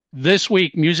This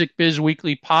week, Music Biz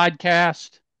Weekly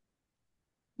podcast.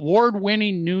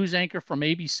 Award-winning news anchor from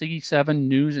ABC7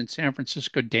 News in San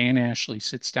Francisco, Dan Ashley,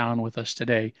 sits down with us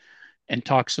today and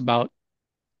talks about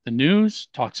the news,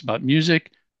 talks about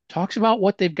music, talks about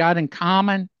what they've got in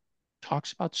common,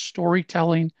 talks about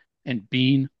storytelling and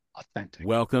being authentic.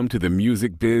 Welcome to the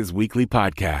Music Biz Weekly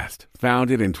podcast,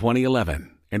 founded in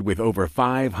 2011 and with over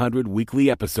 500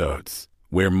 weekly episodes,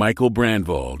 where Michael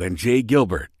Brandvold and Jay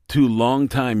Gilbert, two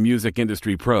longtime music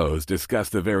industry pros, discuss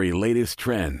the very latest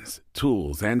trends,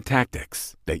 tools, and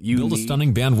tactics that you Build a need.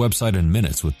 stunning band website in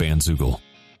minutes with Bandzoogle.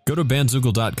 Go to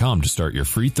bandzoogle.com to start your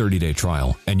free 30-day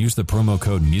trial and use the promo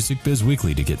code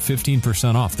MusicBizWeekly to get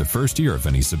 15% off the first year of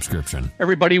any subscription.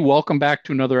 Everybody, welcome back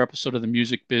to another episode of the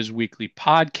Music Biz Weekly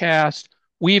podcast.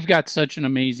 We've got such an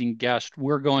amazing guest.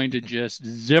 We're going to just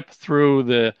zip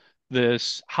through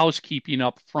this housekeeping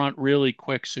up front really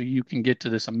quick so you can get to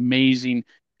this amazing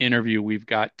interview we've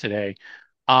got today.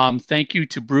 Thank you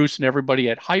to Bruce and everybody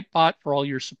at Hypebot for all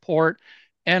your support.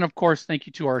 And of course, thank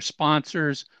you to our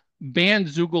sponsors,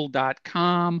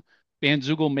 Bandzoogle.com.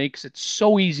 Bandzoogle makes it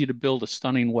so easy to build a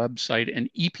stunning website and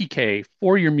EPK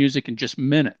for your music in just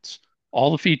minutes.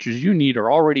 All the features you need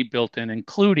are already built in,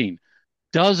 including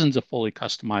dozens of fully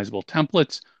customizable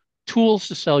templates, tools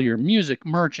to sell your music,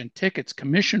 merch, and tickets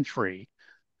commission-free,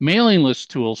 mailing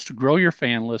list tools to grow your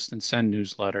fan list and send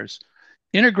newsletters,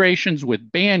 integrations with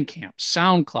Bandcamp,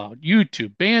 SoundCloud,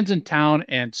 YouTube, Bands in Town,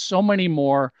 and so many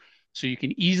more, so you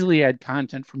can easily add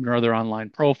content from your other online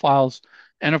profiles.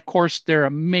 And of course, their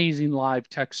amazing live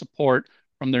tech support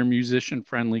from their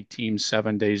musician-friendly team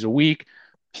 7 days a week.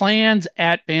 Plans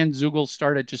at Bandzoogle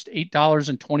start at just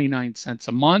 $8.29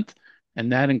 a month,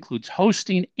 and that includes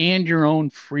hosting and your own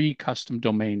free custom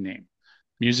domain name.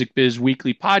 Music Biz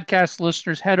Weekly podcast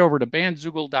listeners, head over to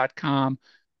bandzoogle.com.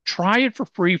 Try it for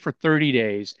free for 30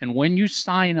 days. And when you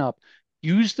sign up,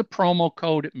 use the promo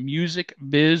code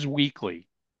MusicBizWeekly,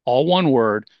 all one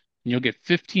word, and you'll get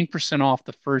 15% off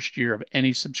the first year of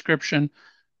any subscription.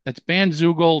 That's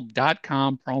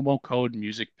bandzoogle.com, promo code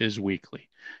MusicBizWeekly.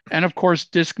 And of course,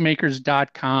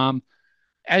 discmakers.com.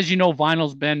 As you know,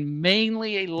 vinyl's been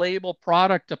mainly a label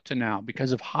product up to now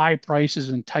because of high prices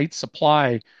and tight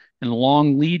supply and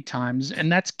long lead times.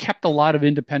 And that's kept a lot of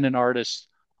independent artists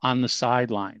on the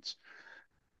sidelines.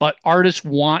 But artists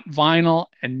want vinyl,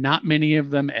 and not many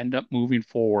of them end up moving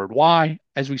forward. Why?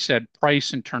 As we said,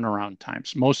 price and turnaround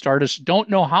times. Most artists don't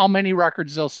know how many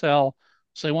records they'll sell,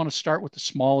 so they want to start with the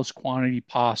smallest quantity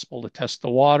possible to test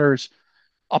the waters.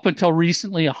 Up until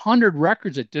recently, 100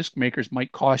 records at disc makers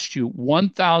might cost you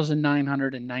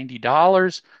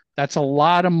 $1,990. That's a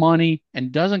lot of money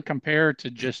and doesn't compare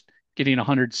to just getting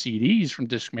 100 CDs from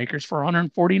disc makers for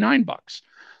 149 bucks.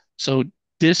 So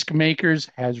disc makers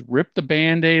has ripped the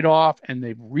band-aid off and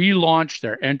they've relaunched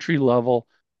their entry-level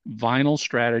vinyl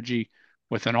strategy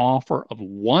with an offer of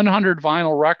 100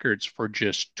 vinyl records for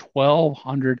just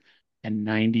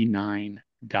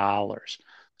 $1,299.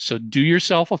 So do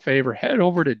yourself a favor, head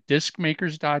over to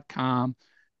discmakers.com,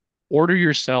 order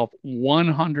yourself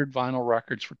 100 vinyl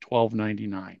records for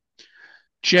 $12.99.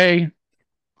 Jay,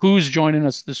 who's joining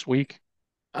us this week?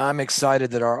 I'm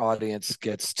excited that our audience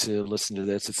gets to listen to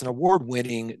this. It's an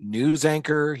award-winning news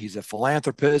anchor. He's a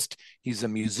philanthropist. He's a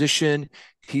musician.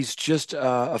 He's just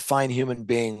a fine human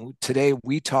being. Today,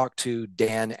 we talk to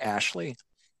Dan Ashley.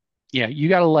 Yeah, you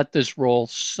got to let this roll.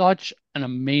 Such an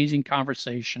amazing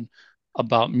conversation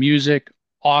about music,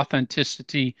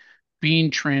 authenticity,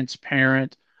 being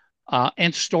transparent,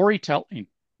 and storytelling.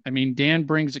 I mean, Dan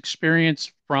brings experience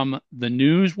from the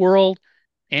news world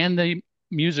and the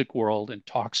music world and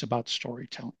talks about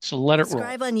storytelling. So let it roll.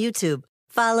 Subscribe on YouTube,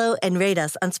 follow and rate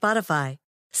us on Spotify.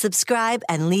 Subscribe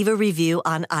and leave a review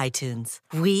on iTunes.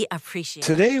 We appreciate it.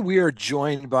 Today, we are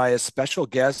joined by a special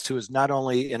guest who is not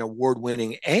only an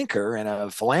award-winning anchor and a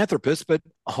philanthropist, but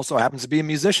also happens to be a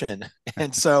musician.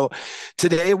 And so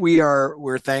today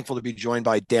we're thankful to be joined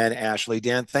by Dan Ashley.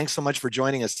 Dan, thanks so much for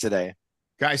joining us today.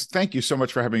 Guys, thank you so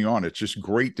much for having me on. It's just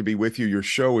great to be with you. Your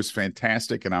show is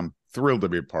fantastic, and I'm thrilled to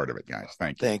be a part of it, guys.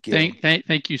 Thank you. Thank you.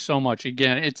 Thank you so much.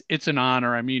 Again, it's an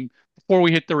honor. I mean, before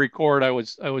we hit the record, I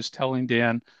was telling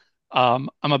Dan, I'm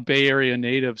a Bay Area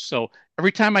native, so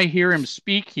every time I hear him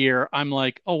speak here, I'm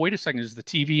like, oh, wait a second, is the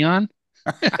TV on?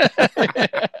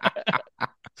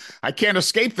 I can't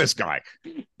escape this guy.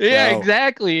 Yeah, No.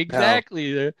 exactly.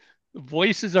 The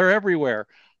voices are everywhere.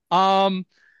 Dan,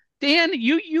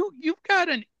 you've got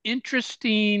an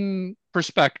interesting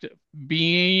perspective,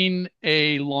 being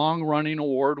a long-running,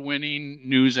 award-winning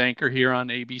news anchor here on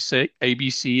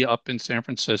ABC up in San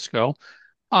Francisco.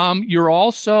 You're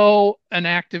also an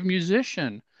active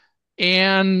musician,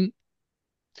 and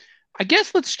I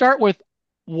guess let's start with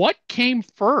what came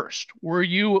first.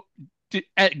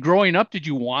 Growing up, did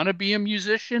you want to be a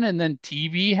musician and then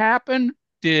TV happened?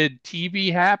 Did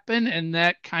TV happen and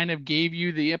that kind of gave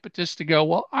you the impetus to go,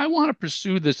 well, I want to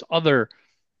pursue this other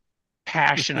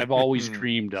passion I've always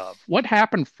dreamed of? What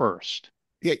happened first?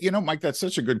 Yeah, Mike, that's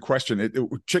such a good question.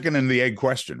 Chicken and the egg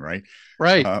question, right?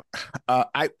 Right.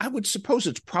 I would suppose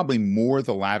it's probably more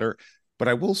the latter, but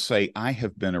I will say I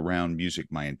have been around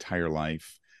music my entire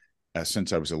life.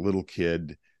 Since I was a little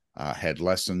kid, had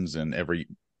lessons in every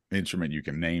instrument you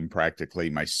can name practically.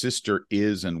 My sister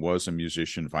is and was a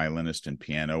musician, violinist, and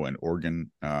piano and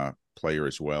organ player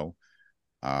as well.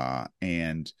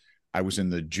 And I was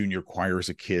in the junior choir as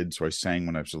a kid, so I sang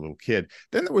when I was a little kid.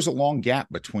 Then there was a long gap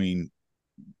between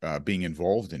being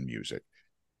involved in music.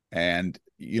 And,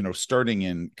 starting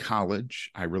in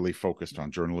college, I really focused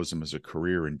on journalism as a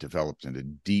career and developed a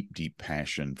deep, deep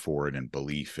passion for it and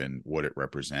belief in what it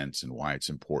represents and why it's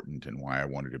important and why I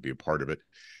wanted to be a part of it.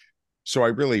 So I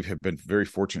really have been very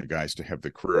fortunate, guys, to have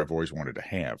the career I've always wanted to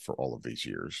have for all of these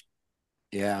years.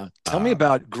 Yeah. Tell me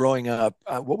about growing up.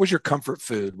 What was your comfort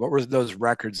food? What were those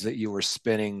records that you were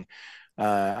spinning?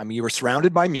 You were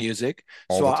surrounded by music,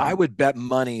 so I would bet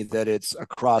money that it's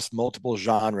across multiple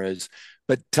genres.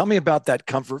 But tell me about that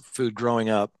comfort food growing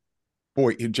up.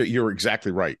 Boy, you're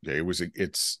exactly right.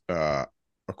 It's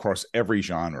across every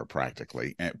genre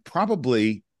practically, and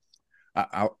probably.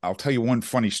 I'll tell you one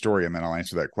funny story, and then I'll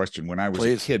answer that question. When I was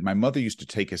a kid, my mother used to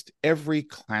take us to every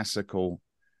classical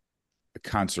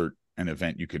concert and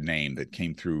event you could name that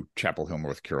came through Chapel Hill,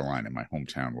 North Carolina, my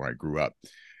hometown where I grew up.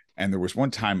 And there was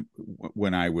one time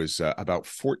when I was about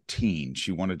 14,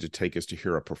 she wanted to take us to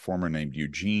hear a performer named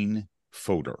Eugene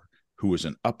Fodor, who was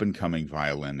an up-and-coming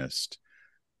violinist,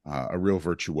 a real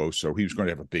virtuoso. He was going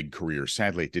to have a big career.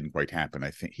 Sadly, it didn't quite happen.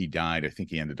 I think he died. I think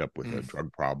he ended up with a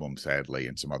drug problem, sadly,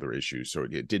 and some other issues. So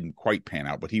it didn't quite pan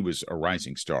out, but he was a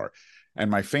rising star. And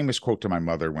my famous quote to my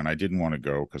mother when I didn't want to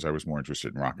go, because I was more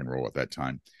interested in rock and roll at that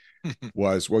time,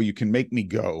 was, well, you can make me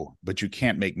go, but you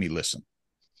can't make me listen.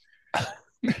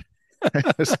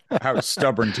 How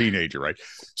stubborn teenager, right?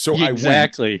 So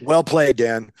exactly. I went. Well played,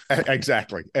 Dan.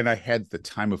 Exactly. And I had the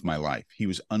time of my life. He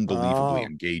was unbelievably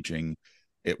engaging.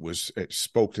 It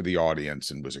spoke to the audience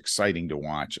and was exciting to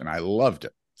watch, and I loved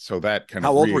it. So that kind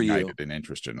of reignited an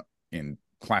interest in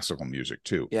classical music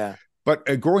too. Yeah.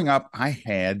 But growing up, I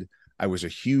was a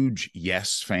huge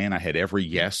Yes fan. I had every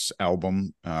Yes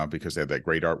album because they had that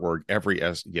great artwork. Every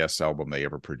Yes album they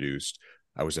ever produced.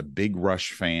 I was a big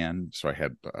Rush fan, so I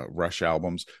had Rush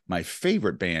albums. My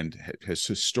favorite band has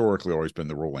historically always been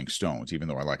the Rolling Stones, even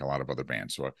though I like a lot of other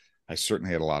bands. So I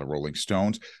certainly had a lot of Rolling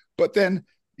Stones. But then,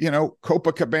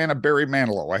 Copacabana, Barry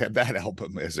Manilow, I had that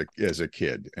album as a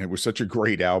kid. And it was such a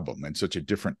great album and such a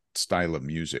different style of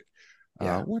music.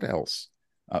 Yeah. What else?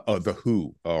 The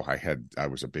Who. I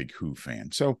was a big Who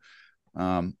fan. So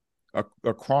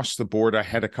across the board, I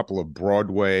had a couple of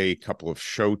Broadway, couple of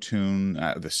show tune,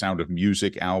 the Sound of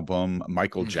Music album.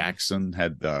 Michael Jackson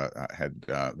had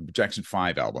Jackson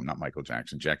 5 album, not Michael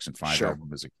Jackson, Jackson 5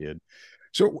 album as a kid.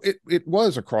 So it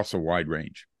was across a wide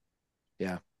range.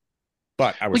 Yeah.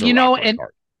 But I was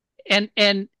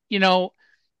and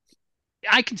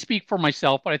I can speak for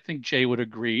myself, but I think Jay would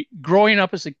agree. Growing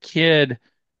up as a kid,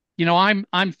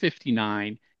 I'm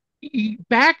 59.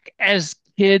 Back as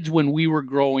kids when we were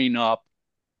growing up,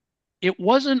 it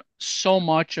wasn't so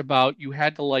much about you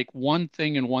had to like one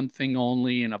thing and one thing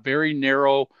only in a very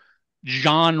narrow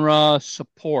genre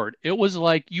support. It was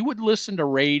like you would listen to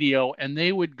radio and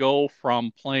they would go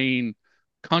from playing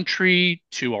country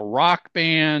to a rock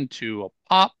band to a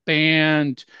pop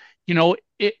band.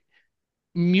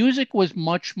 Music was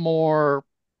much more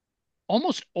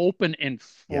almost open and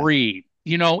free.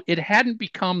 It hadn't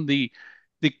become the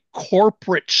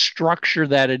corporate structure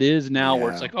that it is now,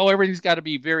 where it's like, oh, everything's got to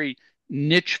be very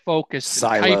niche focused,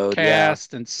 siloed, and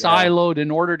typecast and siloed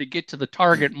in order to get to the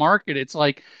target market. It's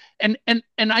like, and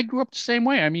I grew up the same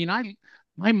way. I mean,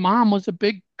 my mom was a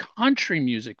big country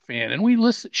music fan,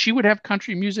 and she would have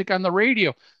country music on the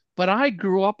radio, but I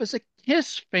grew up as a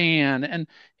Kiss fan, and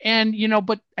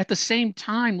but at the same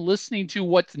time listening to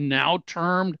what's now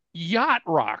termed yacht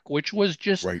rock, which was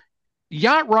just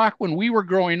yacht rock when we were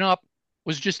growing up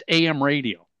was just AM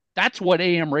radio. That's what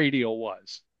AM radio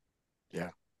was.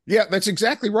 Yeah, that's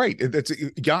exactly right.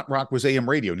 Yacht rock was AM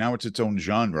radio. Now it's its own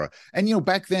genre. And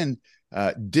back then,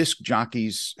 disc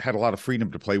jockeys had a lot of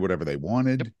freedom to play whatever they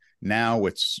wanted. Yep. Now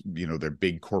it's they're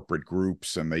big corporate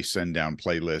groups and they send down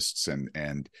playlists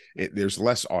and there's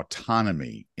less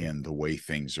autonomy in the way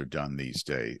things are done these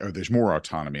days. Or there's more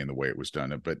autonomy in the way it was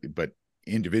done, but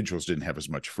individuals didn't have as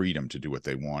much freedom to do what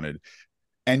they wanted.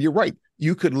 And you're right.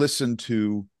 You could listen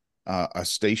to a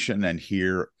station and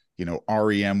hear,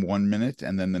 REM 1 minute,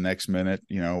 and then the next minute,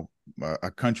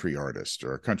 a country artist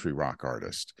or a country rock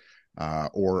artist,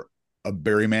 or a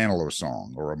Barry Manilow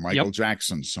song or a Yep. Michael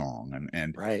Jackson song,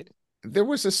 and Right. there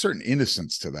was a certain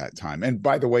innocence to that time. And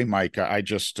by the way, Mike, I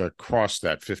just crossed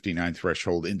that 59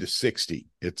 threshold into 60.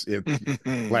 It's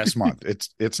last month.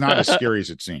 It's not as scary as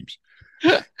it seems.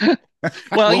 Well,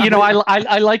 Well,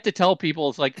 I like to tell people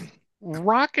it's like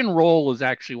rock and roll is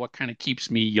actually what kind of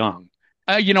keeps me young.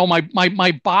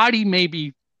 My body may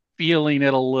be feeling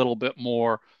it a little bit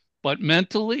more, but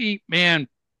mentally, man,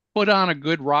 put on a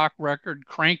good rock record,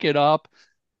 crank it up,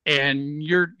 and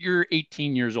you're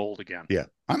 18 years old again. yeah,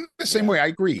 I'm the same Yeah. way. I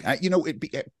agree.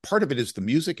 Part of it is the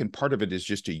music, and part of it is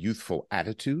just a youthful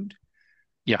attitude.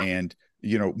 Yeah, And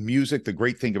music. The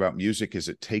great thing about music is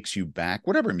it takes you back.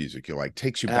 Whatever music you like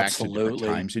takes you back to different Absolutely.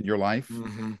 times in your life,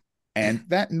 Hmm. and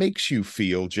that makes you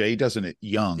feel, Jay, doesn't it?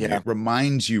 Young. Yeah. It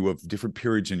reminds you of different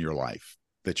periods in your life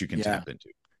that you can Yeah. tap into.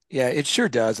 Yeah, it sure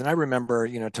does. And I remember,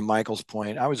 to Michael's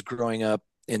point, I was growing up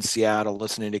in Seattle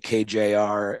listening to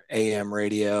KJR AM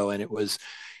radio, and it was,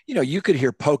 you could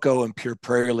hear Poco and Pure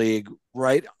Prairie League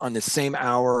right on the same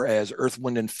hour as Earth,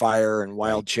 Wind, and Fire and Right.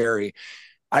 Wild Cherry.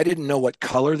 I didn't know what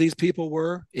color these people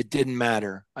were. It didn't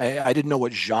matter. I didn't know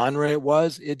what genre it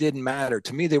was. It didn't matter.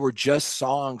 To me, they were just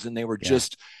songs, and Yeah.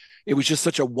 it was just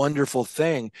such a wonderful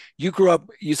thing. You grew up,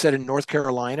 you said, in North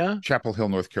Carolina? Chapel Hill,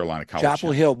 North Carolina, College Chapel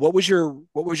Town. Hill. What was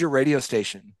your radio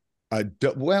station?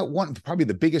 Well, one probably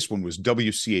the biggest one was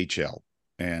WCHL,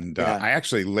 and Yeah. I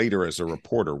actually later, as a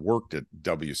reporter, worked at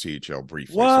WCHL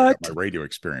briefly, so I got my What? radio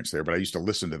experience there. But I used to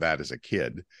listen to that as a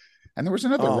kid. And there was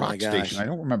another Oh my rock station. I gosh.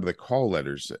 don't remember the call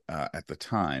letters at the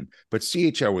time, but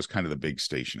CHL was kind of the big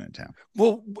station in town.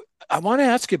 Well, I want to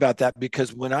ask you about that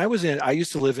because I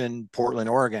used to live in Portland,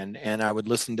 Oregon, and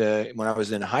when I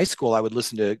was in high school, I would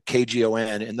listen to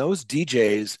KGON, and those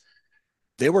DJs,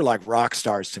 they were like rock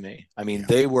stars to me. I mean, Yeah.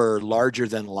 they were larger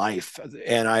than life.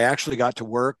 And I actually got to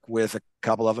work with a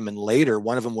couple of them. And later,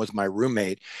 one of them was my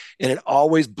roommate. And it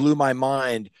always blew my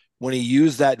mind when he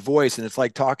used that voice. And it's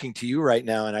like talking to you right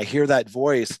now. And I hear that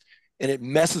voice and it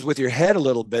messes with your head a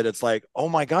little bit. It's like, oh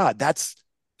my God, that's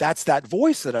that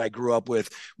voice that I grew up with.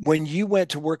 When you went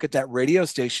to work at that radio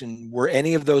station, were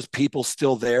any of those people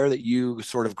still there that you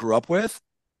sort of grew up with?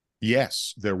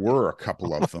 Yes, there were a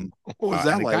couple of them. What was And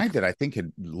that a guy like? that I think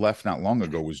had left not long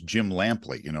ago was Jim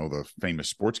Lampley, the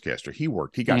famous sportscaster.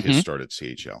 He got his Hmm. start at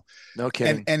CHL. No And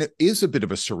kidding. and it is a bit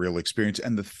of a surreal experience.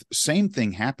 And the same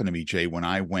thing happened to me, Jay, when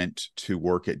I went to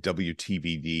work at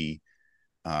WTVD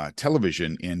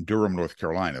television in Durham, North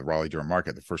Carolina, Raleigh Durham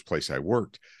Market, the first place I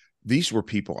worked. These were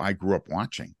people I grew up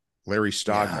watching. Larry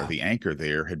Stogner, Yeah. the anchor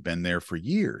there, had been there for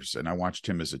years, and I watched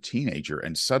him as a teenager.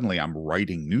 And suddenly, I'm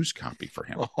writing news copy for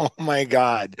him, Oh my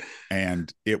God.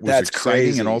 and it was That's exciting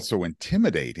and crazy. also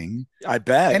intimidating. I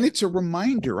bet. And it's a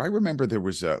reminder. I remember there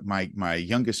was my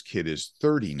youngest kid is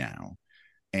 30 now,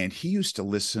 and he used to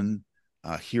listen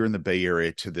here in the Bay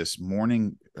Area to this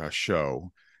morning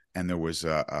show, and there was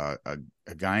a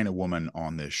guy and a woman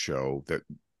on this show that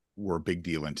were a big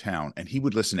deal in town, and he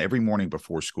would listen every morning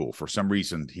before school. For some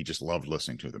reason, he just loved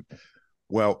listening to them.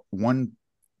 Well, one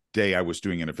day I was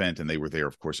doing an event, and they were there,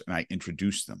 of course, and I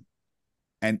introduced them,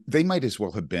 and they might as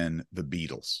well have been the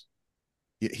Beatles.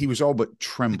 He was all but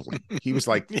trembling. He was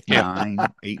like Yeah.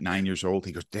 9 years old.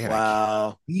 He goes, "Dad, I can't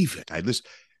Wow. believe it." I listen,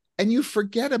 and you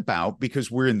forget about,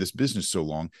 because we're in this business so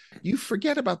long, you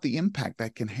forget about the impact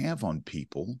that can have on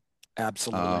people,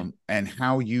 Absolutely. and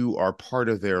how you are part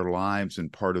of their lives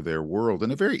and part of their world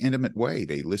in a very intimate way.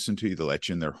 They listen to you, they let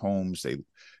you in their homes,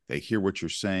 they hear what you're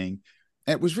saying.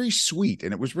 And it was very sweet,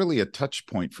 and it was really a touch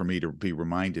point for me to be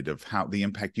reminded of how the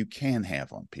impact you can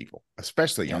have on people,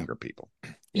 especially Yeah. younger people.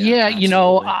 Yeah,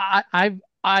 Yeah, absolutely.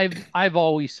 I've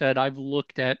always said I've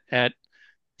looked at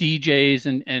DJs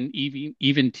and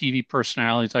even TV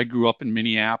personalities. I grew up in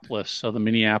Minneapolis, so the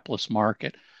Minneapolis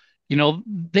market.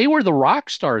 They were the rock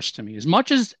stars to me. As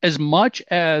much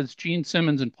as Gene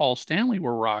Simmons and Paul Stanley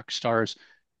were rock stars,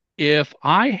 if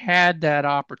I had that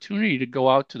opportunity to go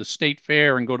out to the state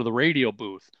fair and go to the radio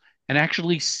booth and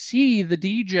actually see the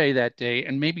DJ that day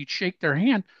and maybe shake their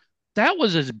hand, that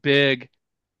was as big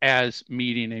as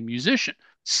meeting a musician.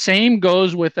 Same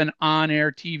goes with an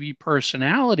on-air TV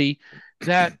personality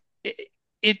that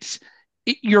it,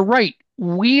 you're right.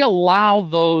 We allow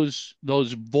those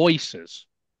voices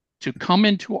to come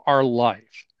into our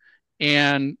life.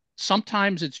 And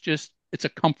sometimes it's a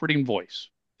comforting voice.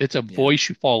 It's a Yeah. voice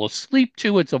you fall asleep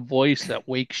to. It's a voice that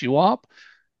wakes you up.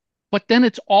 But then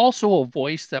it's also a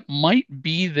voice that might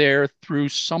be there through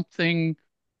something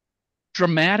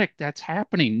dramatic that's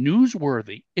happening,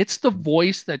 newsworthy. It's the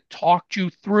voice that talked you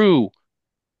through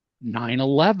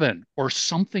 9/11 or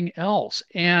something else.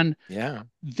 And Yeah,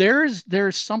 there's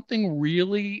something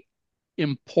really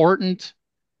important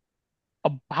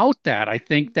about that. I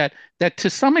think that to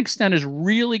some extent is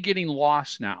really getting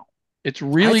lost now. It's I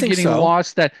really think getting so.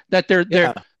 lost that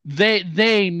Yeah.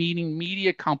 they meaning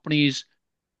media companies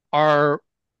are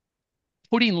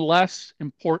putting less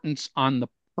importance on the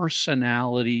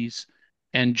personalities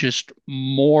and just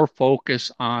more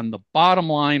focus on the bottom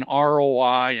line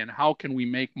ROI and how can we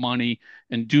make money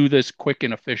and do this quick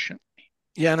and efficient.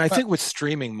 Yeah, and I Well, think with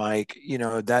streaming, Mike,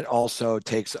 that also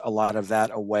takes a lot of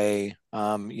that away.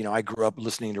 I grew up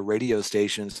listening to radio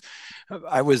stations.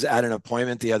 I was at an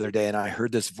appointment the other day and I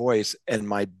heard this voice and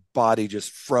my body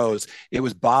just froze. It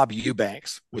was Bob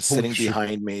Eubanks was oh, sitting sure,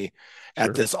 behind me at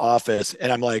sure. this office. And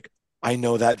I'm like, I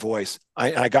know that voice.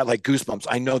 I got like goosebumps.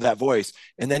 I know that voice.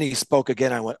 And then he spoke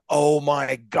again. I went, oh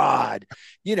my God.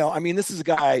 I mean, this is a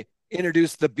guy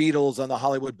introduced the Beatles on the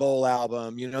Hollywood Bowl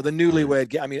album, the Right.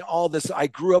 Newlywed. I mean, all this. I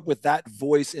grew up with that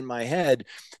voice in my head,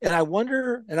 and I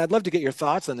wonder, and I'd love to get your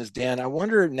thoughts on this, Dan. I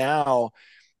wonder now.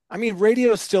 I mean,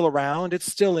 radio is still around;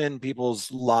 it's still in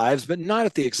people's lives, but not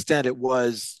at the extent it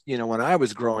was, when I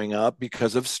was growing up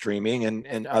because of streaming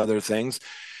and other things.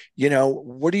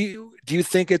 What do you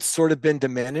think it's sort of been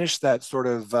diminished? That sort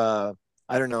of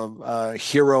I don't know,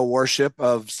 hero worship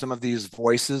of some of these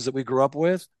voices that we grew up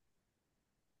with.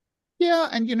 Yeah,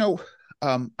 and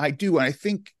I do, and I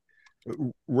think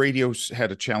radio's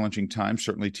had a challenging time.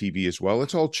 Certainly, TV as well.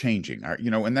 It's all changing,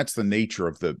 and that's the nature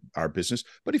of our business.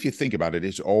 But if you think about it,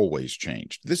 it's always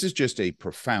changed. This is just a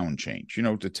profound change.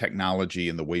 The technology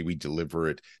and the way we deliver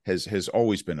it has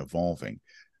always been evolving.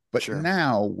 But Sure.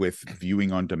 now with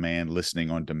viewing on demand, listening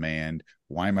on demand,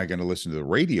 why am I going to listen to the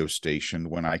radio station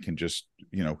when I can just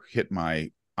hit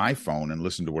my iPhone and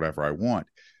listen to whatever I want?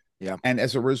 Yeah. And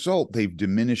as a result, they've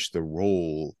diminished the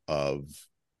role of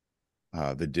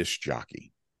the disc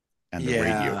jockey and the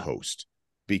radio Yeah. host.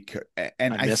 Because,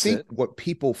 and I I miss think it. what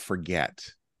people forget,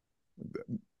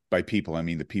 by people I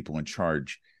mean the people in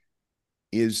charge,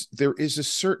 is there is a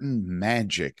certain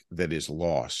magic that is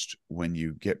lost when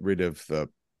you get rid of the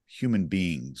human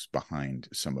beings behind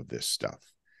some of this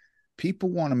stuff. People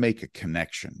want to make a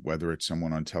connection, whether it's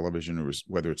someone on television or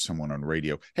whether it's someone on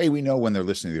radio. Hey, we know when they're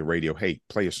listening to the radio, hey,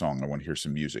 play a song. I want to hear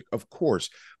some music. Of course.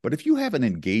 But if you have an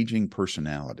engaging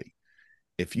personality,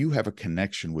 if you have a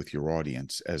connection with your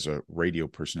audience as a radio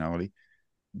personality,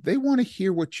 they want to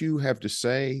hear what you have to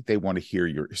say. They want to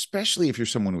hear especially if you're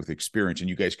someone with experience and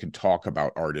you guys can talk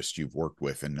about artists you've worked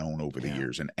with and known over the Yeah.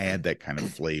 years and add that kind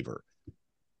of flavor.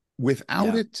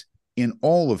 Without Yeah. it, in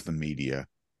all of the media,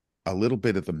 a little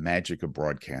bit of the magic of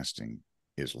broadcasting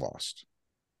is lost.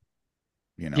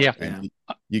 Yeah. Yeah. And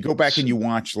you go back and you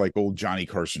watch like old Johnny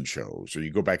Carson shows, or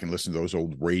you go back and listen to those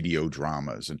old radio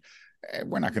dramas, and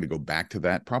we're not going to go back to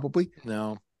that probably.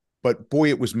 No, But boy,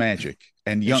 it was magic,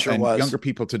 and it sure was. younger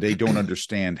people today don't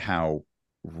understand how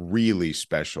really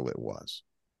special it was.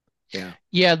 Yeah.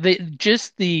 Yeah,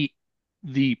 the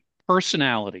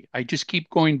personality. I just keep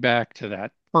going back to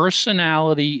that.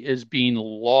 Personality is being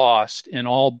lost in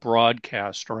all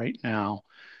broadcast right now.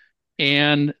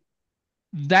 And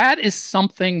that is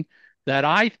something that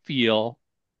I feel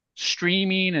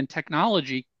streaming and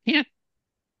technology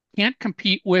can't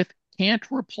compete with, can't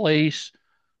replace.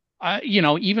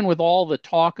 Even with all the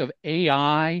talk of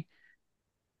AI,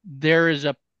 there is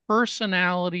a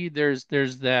personality, there's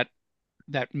that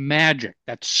magic,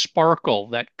 that sparkle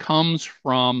that comes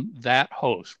from that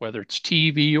host, whether it's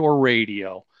TV or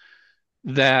radio,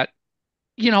 that,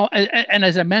 and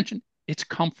as I mentioned, it's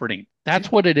comforting. Yeah,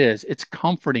 That's what it is. It's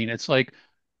comforting. It's like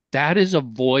that is a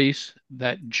voice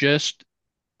that just,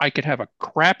 I could have a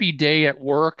crappy day at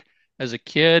work as a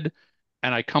kid,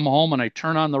 and I come home and I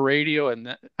turn on the radio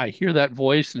and I hear that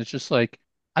voice, and it's just like,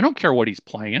 I don't care what he's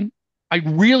playing. I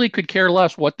really could care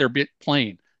less what they're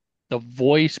playing. The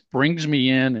voice brings me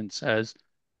in and says,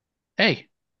 hey,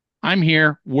 I'm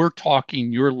here. We're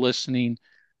talking. You're listening.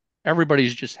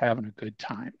 Everybody's just having a good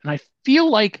time. And I feel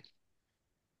like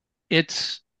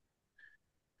it's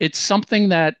it's something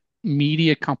that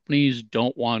media companies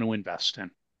don't want to invest in,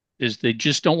 is they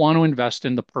just don't want to invest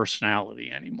in the personality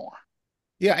anymore.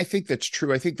 yeah, I think that's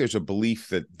true. I think there's a belief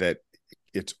that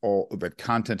it's all that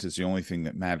content is the only thing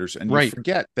that matters, and you Right.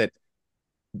 forget that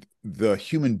the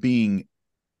human being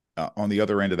on the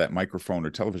other end of that microphone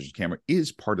or television camera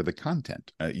is part of the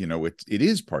content. It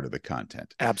is part of the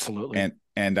content, Absolutely.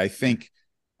 and I think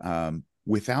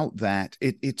without that,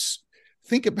 it's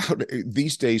think about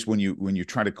these days when you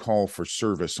try to call for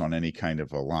service on any kind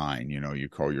of a line. You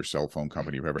call your cell phone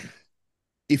company, or whatever.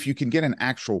 if you can get an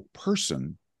actual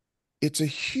person, it's a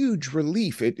huge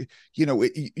relief.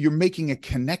 You're making a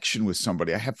connection with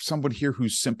somebody. I have someone here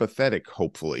who's sympathetic,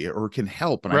 hopefully, or can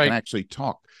help, and I can Right. actually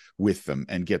talk with them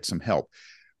and get some help.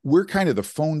 We're kind of the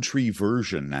phone tree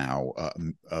version now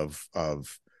of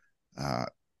uh,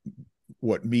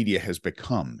 what media has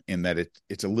become, in that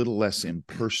it's a little less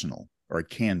impersonal, or it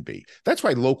can be. That's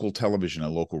why local television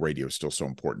and local radio is still so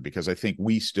important, because I think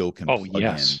we still can Oh, plug in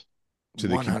yes. to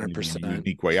the community in a 100%.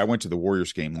 unique way. I went to the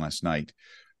Warriors game last night,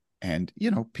 and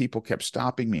people kept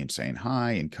stopping me and saying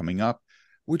hi and coming up,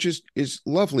 which is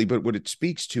lovely. But what it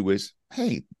speaks to is,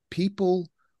 hey, people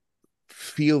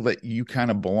feel that you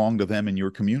kind of belong to them in your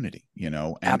community, and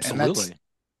Absolutely.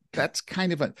 that's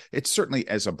kind of it's certainly,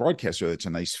 as a broadcaster, it's a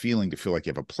nice feeling to feel like you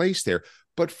have a place there.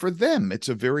 But for them, it's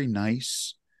a very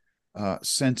nice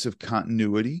sense of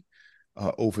continuity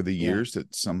over the Yeah. years,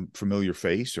 that some familiar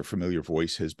face or familiar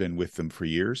voice has been with them for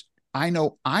years. I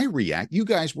know I react. You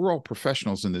guys, we're all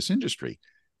professionals in this industry.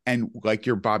 And like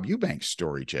your Bob Eubanks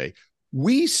story, Jay,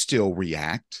 we still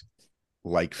react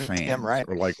like Damn fans right.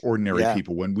 or like ordinary Yeah.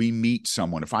 people when we meet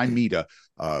someone. If I meet a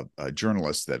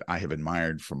journalist that I have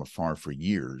admired from afar for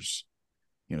years,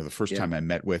 the first Yeah. time I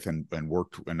met with and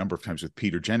worked a number of times with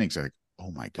Peter Jennings, I like,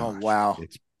 oh my Oh, gosh, wow.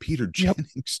 it's Peter Yep.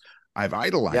 Jennings. I've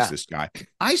idolized Yeah. this guy.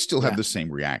 I still have Yeah. the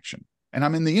same reaction, and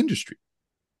I'm in the industry.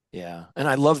 Yeah. And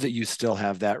I love that you still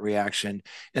have that reaction.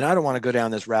 And I don't want to go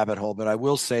down this rabbit hole, but I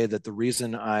will say that the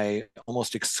reason I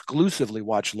almost exclusively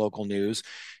watch local news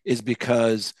is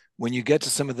because when you get to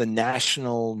some of the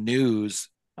national news,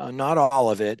 not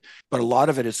all of it, but a lot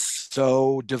of it is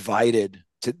so divided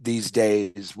these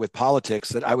days with politics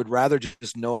that I would rather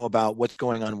just know about what's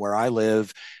going on where I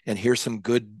live and hear some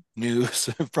good news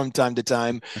from time to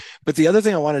time. But the other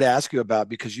thing I wanted to ask you about,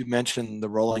 because you mentioned the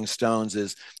Rolling Stones,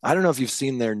 is I don't know if you've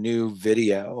seen their new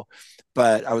video,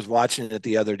 but I was watching it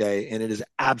the other day, and it is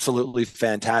absolutely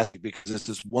fantastic because it's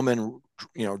this woman,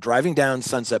 driving down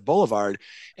Sunset Boulevard,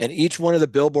 and each one of the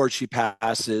billboards she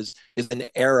passes is an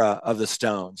era of the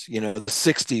Stones, the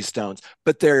 '60s Stones,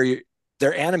 but they're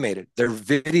animated, they're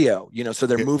video, so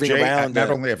they're moving Jay, around. not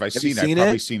only have I Have you seen it, I've seen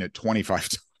probably it? seen it 25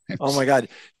 Oh times. my God.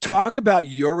 Talk about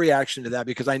your reaction to that,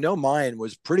 because I know mine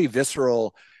was pretty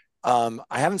visceral. I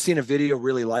haven't seen a video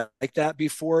really like that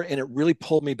before, and it really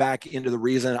pulled me back into the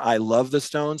reason I love the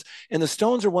Stones. And the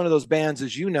Stones are one of those bands,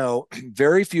 as you know,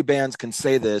 very few bands can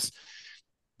say this,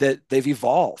 that they've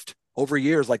evolved over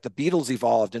years, like the Beatles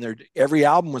evolved, and every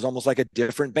album was almost like a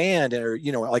different band, or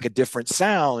like a different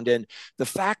sound. And the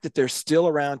fact that they're still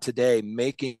around today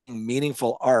making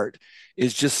meaningful art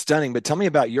is just stunning. But tell me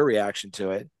about your reaction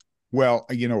to it. Well,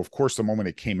 of course, the moment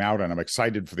it came out, and I'm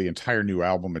excited for the entire new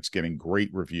album. It's getting great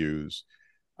reviews.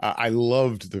 I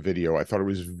loved the video. I thought it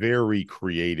was very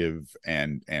creative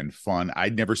and fun.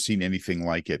 I'd never seen anything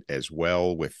like it as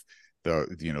well, with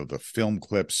the film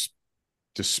clips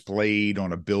displayed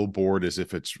on a billboard as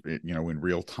if it's in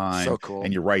real time. So cool.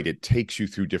 And you're right, it takes you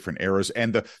through different eras,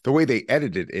 and the way they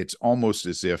edited it, it's almost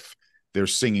as if they're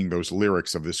singing those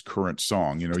lyrics of this current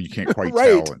song. You can't quite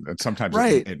Right. tell, and sometimes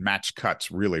Right. it match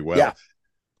cuts really Yeah.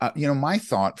 well. My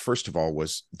thought, first of all,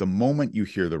 was the moment you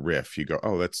hear the riff, you go,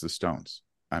 oh, that's the Stones.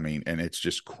 I mean, and it's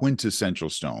just quintessential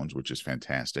Stones, which is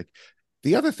fantastic.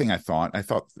 The other thing I thought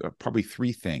probably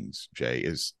three things, Jay,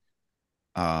 is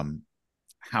um,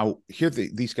 how here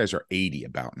these guys are 80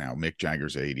 about now. Mick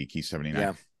Jagger's 80, Keith 79.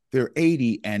 Yeah. They're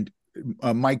 80. And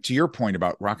Mike, to your point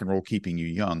about rock and roll keeping you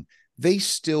young, they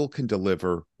still can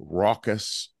deliver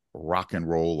raucous rock and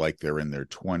roll like they're in their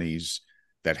 20s,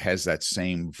 that has that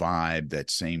same vibe, that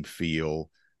same feel,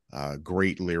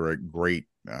 great lyric, great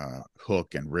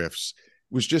hook and riffs.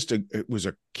 It was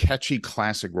a catchy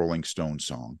classic Rolling Stone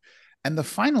song. And the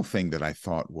final thing that I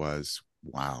thought was,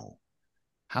 wow,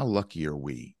 how lucky are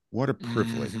we? What a Mm-hmm.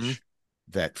 privilege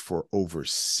that for over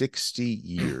 60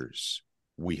 years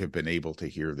we have been able to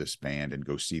hear this band and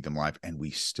go see them live, and we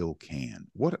still can.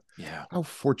 Yeah. How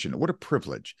fortunate, what a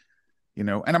privilege. And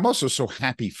I'm also so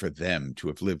happy for them to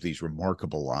have lived these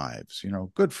remarkable lives.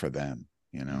 Good for them.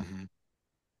 Mm-hmm.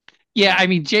 Yeah, Yeah. I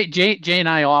mean, Jay and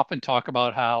I often talk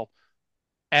about how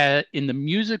in the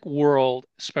music world,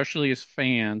 especially as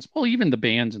fans, well, even the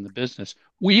bands in the business,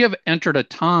 we have entered a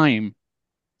time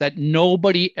that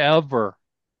nobody ever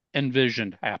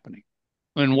envisioned happening.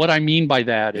 And what I mean by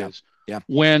that Yeah. is Yeah.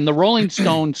 when the Rolling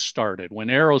Stones started, when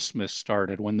Aerosmith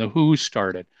started, when the Who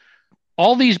started,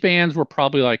 all these bands were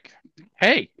probably like,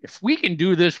 hey, if we can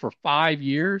do this for 5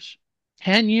 years,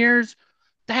 10 years,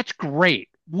 that's great.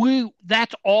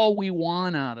 That's all we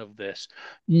want out of this.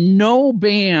 No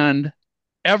band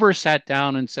ever sat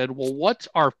down and said, well, what's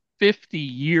our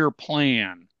 50-year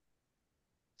plan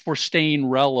for staying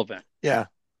relevant. Yeah.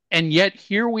 And yet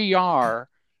here we are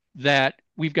that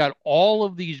we've got all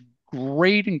of these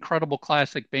great, incredible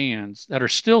classic bands that are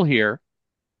still here.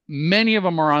 Many of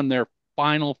them are on their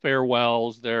final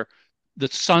farewells, the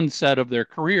sunset of their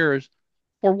careers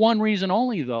for one reason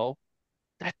only, though,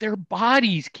 that their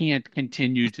bodies can't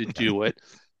continue to do it.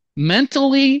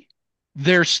 Mentally,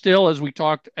 they're still, as we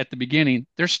talked at the beginning,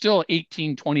 they're still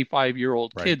 18,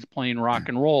 25-year-old Right. kids playing rock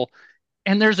and roll.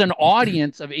 And there's an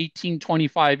audience of 18,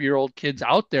 25-year-old kids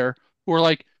out there who are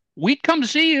like, we'd come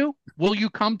see you. Will you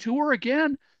come tour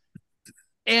again?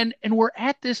 And we're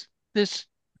at this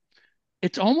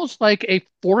it's almost like a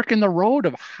fork in the road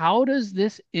of how does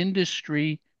this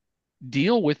industry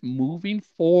deal with moving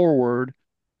forward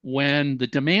when the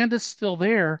demand is still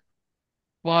there,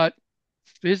 but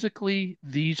physically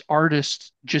these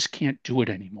artists just can't do it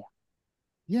anymore.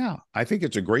 Yeah, I think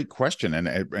it's a great question and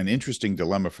an interesting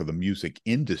dilemma for the music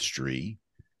industry,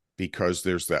 because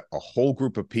there's a whole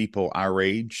group of people our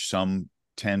age, some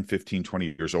 10, 15,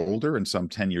 20 years older and some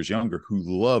 10 years younger, who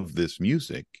love this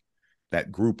music. That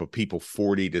group of people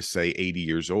 40 to say 80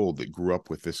 years old that grew up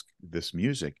with this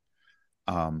music.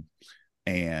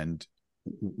 And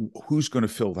who's going to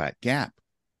fill that gap?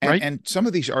 Right. And some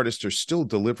of these artists are still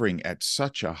delivering at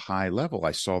such a high level.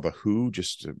 I saw the Who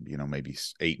just, maybe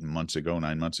 9 months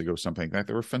ago, something like that.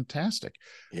 They were fantastic.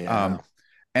 Yeah.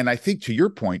 And I think, to your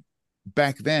point,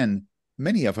 back then,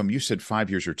 many of them, you said 5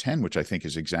 years or 10, which I think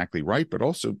is exactly right. But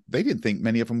also, they didn't think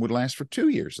many of them would last for 2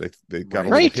 years. They got a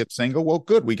little hit single. Well,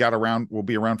 good. We'll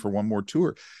be around for one more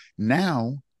tour.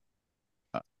 Now,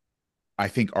 I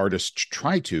think artists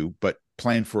try to, but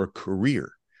plan for a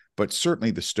career. But certainly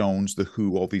the Stones, the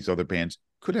Who, all these other bands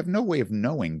could have no way of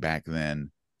knowing back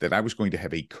then that I was going to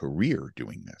have a career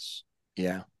doing this.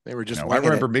 Yeah. They were just, I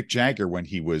remember Mick Jagger, when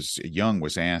he was young,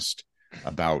 was asked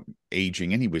about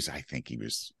aging, and I think he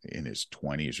was in his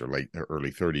 20s or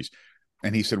early 30s.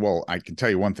 And he said, well, I can tell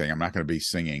you one thing, I'm not going to be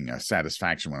singing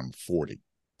Satisfaction when I'm 40.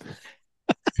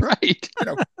 Right.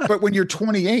 But when you're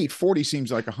 28, 40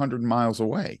 seems like 100 miles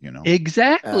away,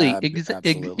 Exactly.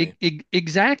 Absolutely.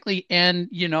 Exactly. And,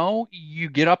 you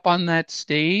get up on that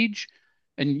stage,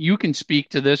 and you can speak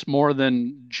to this more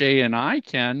than Jay and I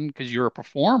can because you're a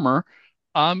performer.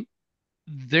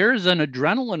 There's an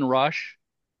adrenaline rush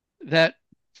that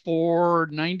for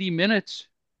 90 minutes,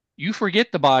 you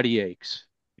forget the body aches.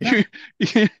 Yeah.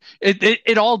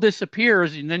 It all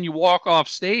disappears, and then you walk off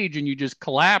stage and you just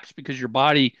collapse because your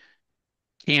body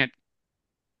can't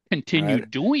continue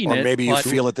Right. doing Or it. maybe you But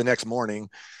feel it the next morning.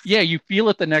 yeah, you feel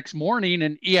it the next morning,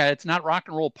 and yeah, it's not rock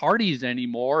and roll parties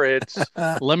anymore. It's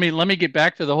let me get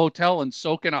back to the hotel and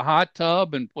soak in a hot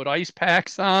tub and put ice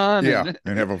packs on, Yeah. and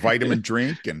And have a vitamin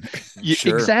drink and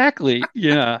Sure. exactly.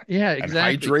 Yeah, and exactly.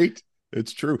 hydrate.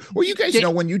 It's true. Well, you guys They-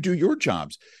 know, when you do your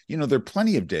jobs, there are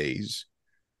plenty of days,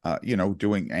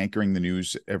 anchoring the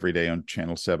news every day on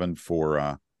Channel 7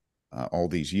 for all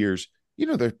these years.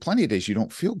 There are plenty of days you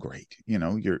don't feel great.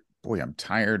 I'm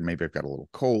tired. Maybe I've got a little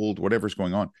cold, whatever's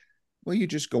going on. Well, you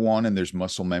just go on, and there's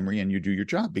muscle memory, and you do your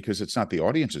job, because it's not the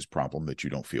audience's problem that you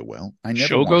don't feel well. I never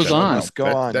Show want goes them to on. know. Must go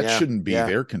on. That Yeah. shouldn't be Yeah.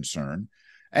 their concern.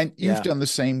 And you've done the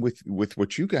same with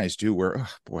what you guys do, where, oh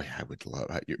boy, I would love,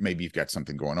 maybe you've got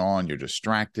something going on, you're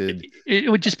distracted.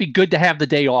 it would just be good to have the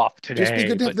day off today. Just be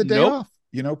good to have but the day nope.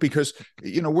 off, because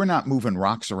we're not moving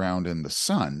rocks around in the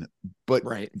sun, but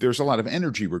Right. there's a lot of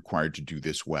energy required to do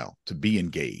this well, to be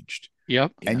engaged.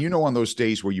 Yep. And on those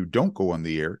days where you don't go on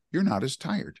the air, you're not as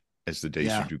tired as the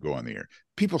days you do go on the air.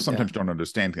 People sometimes don't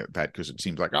understand that, because it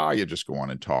seems like, you just go on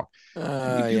and talk.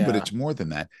 But it's more than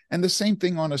that. And the same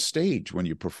thing on a stage when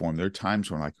you perform. There are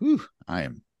times when I'm like, ooh,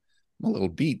 I'm a little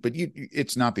beat, but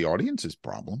it's not the audience's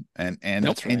problem. And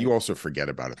Nope. and you also forget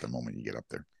about it the moment you get up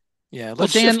there. Yeah. Well,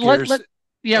 Let's Dan, shift gears.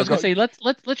 I was gonna say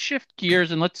let's shift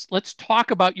gears and let's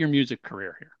talk about your music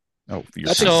career here. Oh,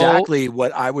 That's exactly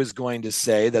what I was going to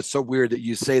say. That's so weird that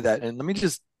you say that. And let me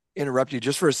just interrupt you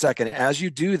just for a second. As you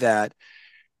do that,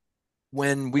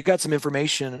 when we got some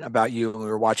information about you and we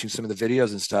were watching some of the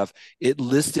videos and stuff, it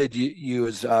listed you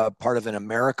as part of an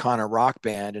Americana Rock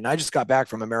band. And I just got back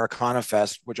from Americana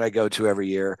Fest, which I go to every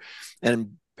year.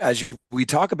 And as we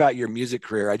talk about your music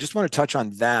career, I just want to touch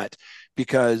on that,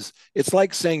 because it's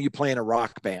like saying you play in a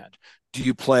rock band. Do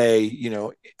you play,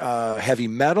 heavy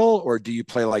metal, or do you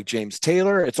play like James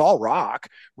Taylor? It's all rock,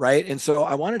 right? And so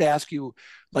I wanted to ask you,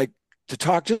 to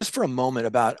talk just for a moment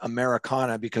about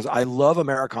Americana, because I love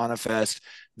Americana Fest.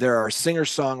 There are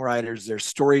singer-songwriters, there's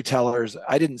storytellers.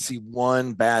 I didn't see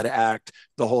one bad act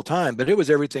the whole time, but it was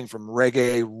everything from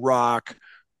reggae, rock,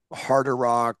 harder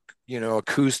rock,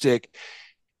 acoustic.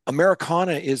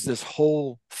 Americana is this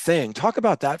whole thing. Talk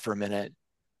about that for a minute.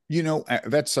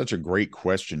 That's such a great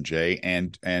question, Jay.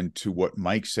 And to what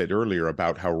Mike said earlier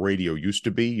about how radio used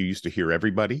to be, you used to hear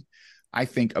everybody. I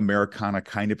think Americana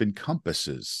kind of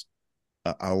encompasses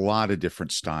a lot of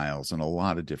different styles and a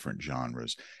lot of different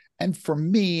genres. And for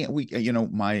me,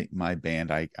 my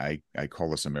band, I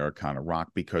call us Americana Rock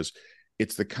because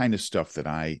it's the kind of stuff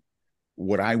that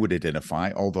what I would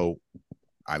identify. Although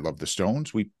I love the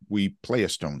Stones, we play a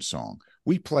Stones song.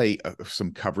 We play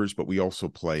some covers, but we also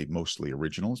play mostly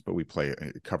originals, but we play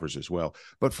covers as well.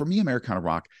 But for me, Americana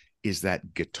Rock is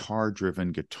that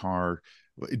guitar-driven guitar,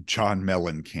 John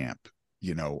Mellencamp,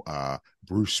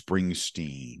 Bruce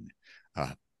Springsteen,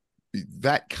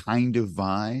 that kind of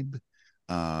vibe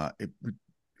it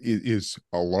is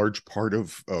a large part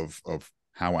of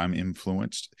how I'm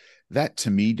influenced. That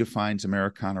to me defines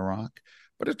Americana Rock,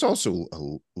 but it's also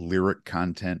a lyric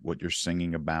content, what you're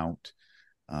singing about.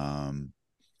 And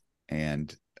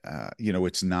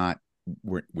it's not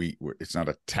it's not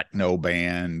a techno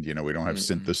band. We don't have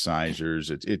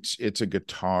synthesizers. It's a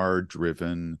guitar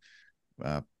driven,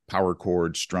 power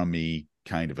chord, strummy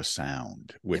kind of a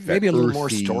sound with maybe a little more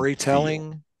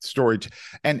storytelling.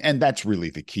 And that's really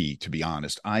the key, to be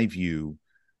honest. I view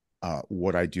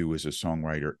what I do as a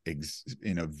songwriter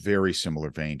in a very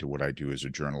similar vein to what I do as a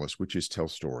journalist, which is tell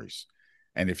stories.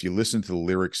 And if you listen to the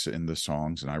lyrics in the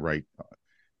songs, and I write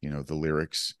the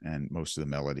lyrics and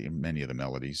many of the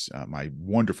melodies. My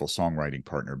wonderful songwriting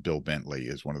partner, Bill Bentley,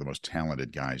 is one of the most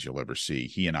talented guys you'll ever see.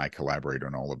 He and I collaborate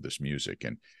on all of this music.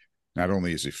 And not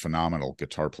only is he a phenomenal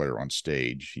guitar player on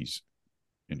stage, he's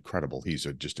incredible. He's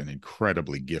just an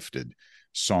incredibly gifted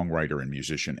songwriter and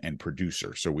musician and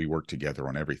producer. So we work together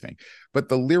on everything. But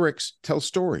the lyrics tell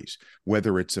stories,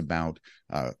 whether it's about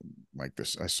a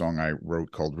song I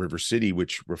wrote called River City,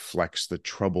 which reflects the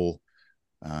trouble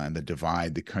and the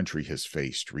divide the country has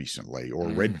faced recently, or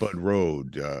Red Bud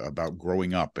Road, about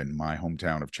growing up in my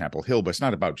hometown of Chapel Hill. But it's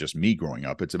not about just me growing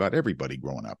up. It's about everybody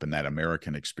growing up and that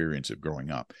American experience of growing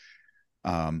up.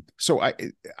 So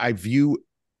I view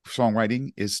songwriting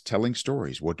is telling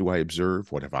stories. What do I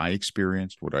observe? What have I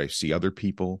experienced? What do I see other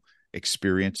people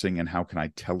experiencing? And how can I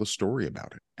tell a story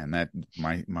about it? And that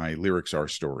my lyrics are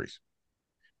stories.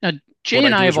 Now, Jay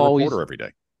and I have always every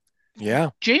day.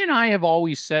 Yeah. Jay and I have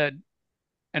always said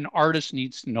an artist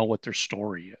needs to know what their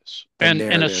story is, and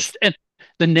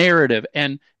the narrative,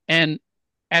 and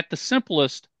at the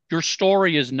simplest, your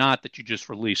story is not that you just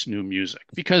release new music,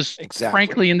 because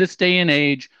frankly, in this day and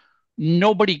age,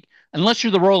 nobody, unless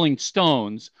you're the Rolling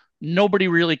Stones, nobody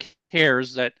really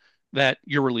cares that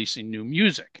you're releasing new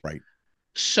music. Right.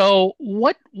 So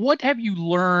what have you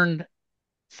learned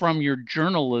from your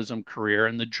journalism career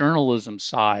and the journalism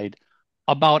side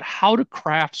about how to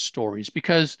craft stories?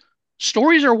 Because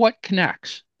stories are what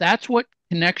connects. That's what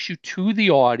connects you to the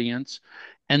audience,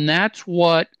 and that's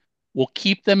what will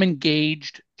keep them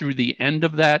engaged through the end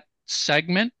of that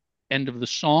segment, end of the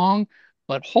song.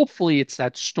 But hopefully it's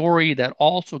that story that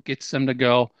also gets them to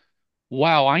go,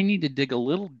 wow, I need to dig a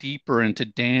little deeper into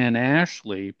Dan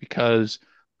Ashley, because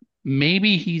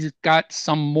maybe he's got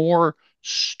some more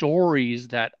stories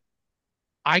that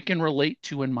I can relate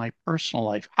to in my personal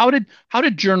life. How did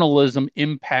journalism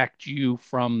impact you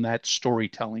from that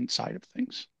storytelling side of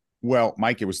things? Well,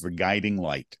 Mike, it was the guiding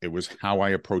light. It was how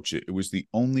I approach it. It was the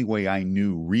only way I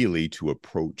knew really to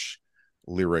approach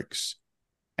lyrics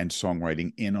and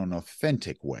songwriting in an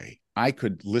authentic way. I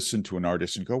could listen to an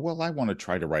artist and go, well, I want to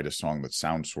try to write a song that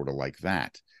sounds sort of like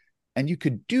that. And you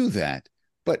could do that,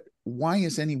 but why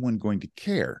is anyone going to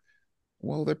care?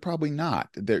 Well, they're probably not.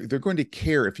 They're going to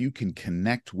care if you can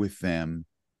connect with them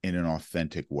in an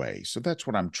authentic way. So that's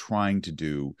what I'm trying to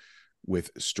do with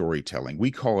storytelling.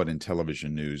 We call it in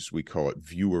television news, we call it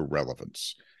viewer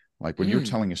relevance. Like when you're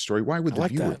telling a story, why would the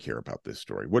viewer care about this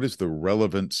story? What is the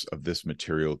relevance of this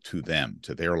material to them,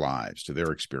 to their lives, to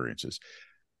their experiences?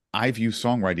 I view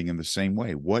songwriting in the same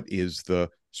way. What is the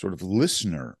sort of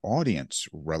listener audience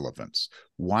relevance?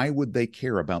 Why would they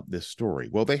care about this story?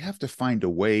 Well, they have to find a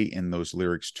way in those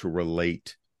lyrics to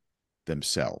relate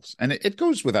themselves. And it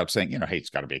goes without saying, hey, it's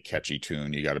got to be a catchy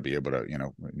tune. You got to be able to,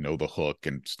 know the hook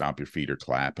and stomp your feet or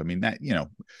clap. I mean, that,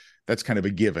 that's kind of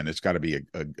a given. It's got to be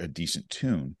a decent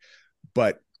tune.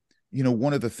 But,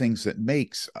 one of the things that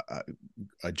makes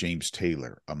a James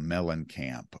Taylor, a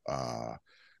Mellencamp,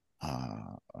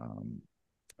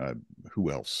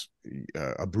 who else?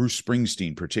 A Bruce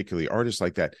Springsteen, particularly, artists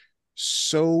like that,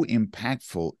 so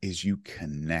impactful is you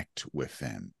connect with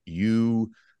them.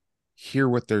 You hear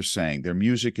what they're saying. Their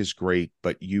music is great,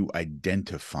 but you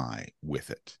identify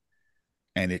with it.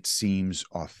 And it seems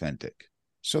authentic.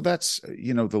 So that's,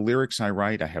 the lyrics I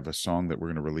write. I have a song that we're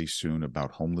going to release soon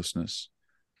about homelessness.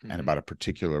 and about a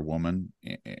particular woman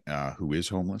who is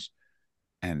homeless,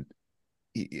 and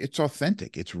it's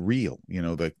authentic. It's real.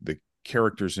 The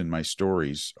characters in my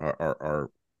stories are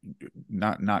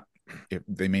not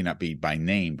they may not be by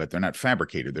name, but they're not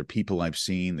fabricated. They're people I've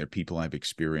seen. They're people I've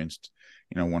experienced.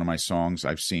 One of my songs,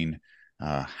 I've seen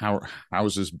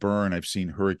houses burn. I've seen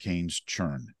hurricanes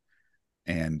churn.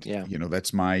 And,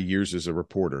 that's my years as a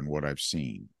reporter and what I've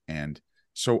seen. And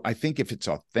so I think if it's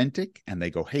authentic and they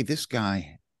go, hey, this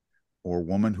guy or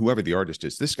woman, whoever the artist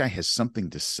is, this guy has something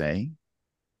to say,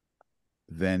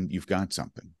 then you've got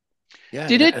something. Yeah.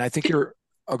 And I think go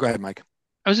ahead, Mike.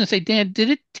 I was going to say, Dan, did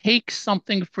it take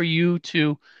something for you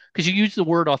because you use the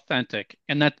word authentic,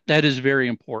 and that is very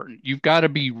important. You've got to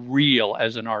be real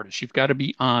as an artist. You've got to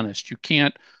be honest. You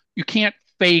can't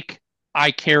fake,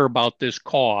 I care about this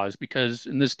cause, because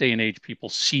in this day and age, people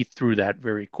see through that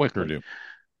very quickly. Sure do.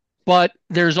 But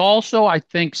there's also, I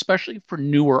think, especially for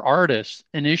newer artists,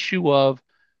 an issue of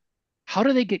how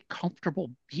do they get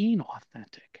comfortable being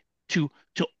authentic? To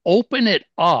open it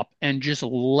up and just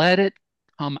let it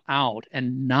come out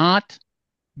and not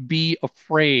be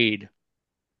afraid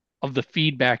of the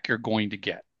feedback you're going to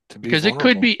get. Because it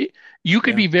could be, you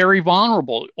could be very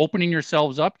vulnerable. Opening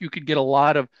yourselves up, you could get a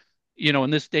lot of, in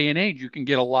this day and age, you can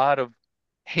get a lot of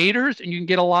haters and you can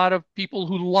get a lot of people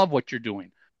who love what you're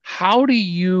doing. How do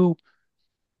you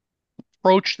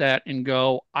approach that and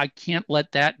go, I can't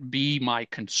let that be my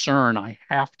concern. I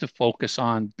have to focus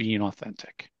on being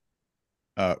authentic?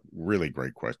 Really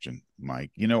great question,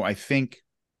 Mike. I think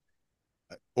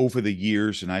over the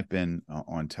years, and I've been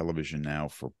on television now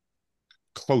for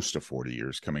close to 40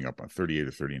 years, coming up on 38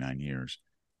 or 39 years,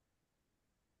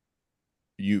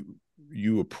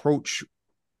 you approach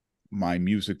my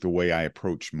music the way I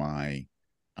approach my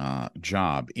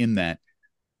job, in that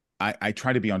I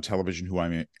try to be on television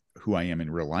who I am in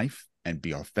real life and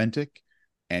be authentic.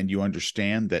 And you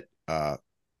understand that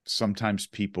sometimes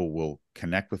people will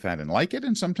connect with that and like it,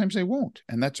 and sometimes they won't,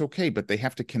 and that's okay. But they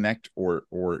have to connect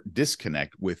or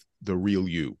disconnect with the real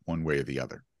you, one way or the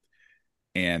other.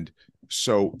 And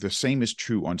so the same is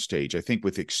true on stage. I think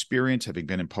with experience, having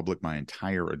been in public my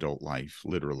entire adult life,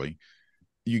 literally,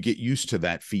 you get used to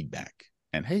that feedback.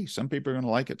 And hey, some people are going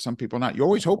to like it, some people not. You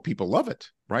always hope people love it,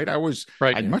 right?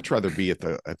 I'd much rather be at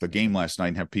the game last night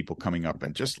and have people coming up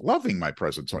and just loving my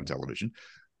presence on television.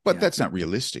 But that's not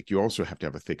realistic. You also have to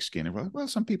have a thick skin. And well,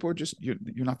 some people are just, you're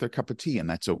not their cup of tea, and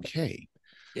that's okay.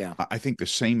 Yeah. I think the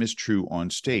same is true on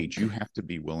stage. You have to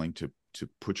be willing to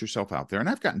put yourself out there. And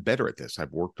I've gotten better at this.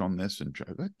 I've worked on this, and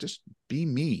just be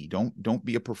me. Don't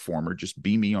be a performer. Just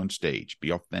be me on stage.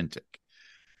 Be authentic.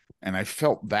 And I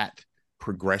felt that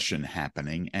progression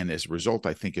happening. And as a result,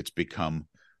 I think it's become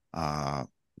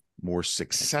more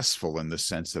successful, in the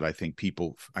sense that I think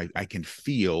people, I can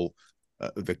feel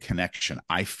the connection.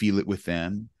 I feel it with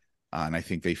them. And I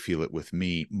think they feel it with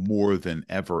me more than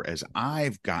ever, as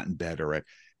I've gotten better at,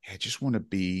 I just want to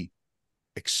be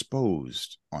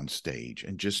exposed on stage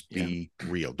and just be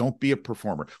real. Don't be a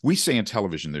performer. We say in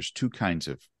television, there's two kinds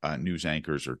of news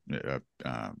anchors, or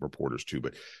reporters too,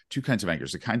 but two kinds of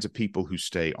anchors: the kinds of people who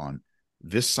stay on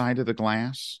this side of the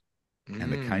glass,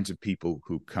 and the kinds of people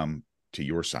who come to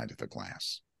your side of the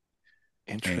glass.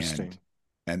 Interesting.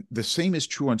 And the same is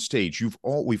true on stage.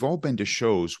 We've all been to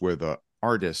shows where the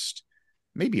artist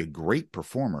may be a great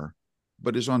performer,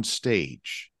 but is on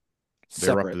stage.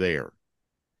 They're up there.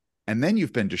 And then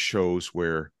you've been to shows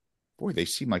where, boy, they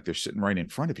seem like they're sitting right in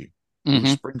front of you.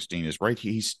 Bruce Springsteen is right.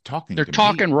 He's talking to me. They're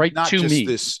talking right Not to just me.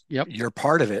 This, you're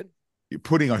part of it. You're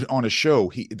putting on a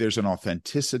show. There's an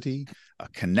authenticity, a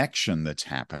connection that's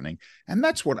happening. And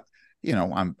that's what,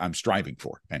 I'm striving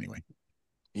for anyway.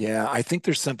 Yeah, I think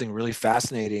there's something really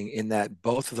fascinating in that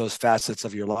both of those facets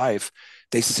of your life,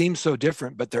 they seem so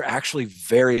different, but they're actually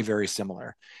very, very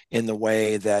similar in the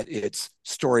way that it's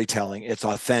storytelling, it's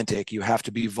authentic. You have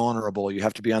to be vulnerable. You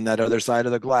have to be on that other side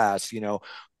of the glass.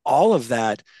 All of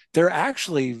that, they're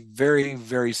actually very,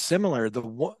 very similar. The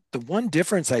one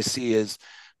difference I see is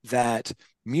that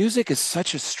music is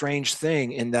such a strange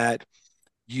thing, in that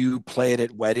you play it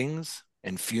at weddings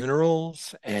and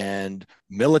funerals and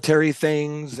military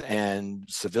things and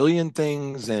civilian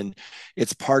things. And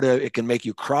it can make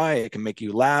you cry, it can make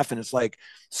you laugh. And it's like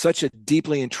such a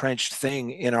deeply entrenched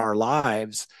thing in our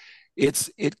lives.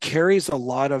 It carries a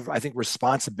lot of, I think,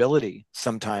 responsibility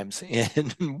sometimes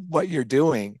in what you're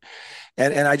doing.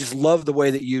 And I just love the way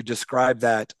that you describe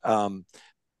that,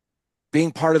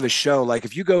 being part of a show. Like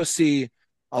if you go see,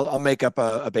 I'll make up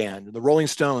a band, the Rolling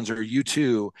Stones or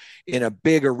U2, in a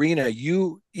big arena,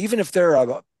 even if they're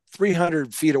about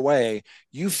 300 feet away,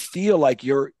 you feel like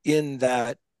you're in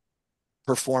that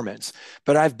performance.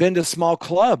 But I've been to small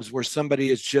clubs where somebody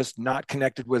is just not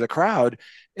connected with a crowd,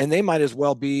 and they might as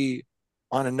well be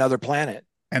on another planet.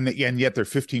 And yet they're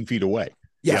 15 feet away.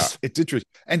 Yes. Yeah, it's interesting.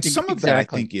 And some of that, I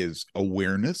think, is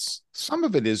awareness. Some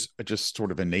of it is just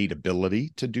sort of innate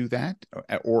ability to do that,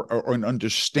 or an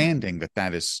understanding that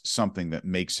that is something that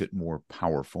makes it more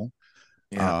powerful.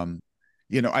 Yeah.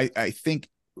 I think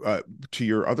to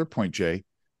your other point, Jay,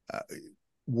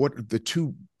 what the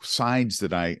two sides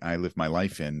that I live my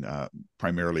life in,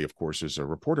 primarily, of course, as a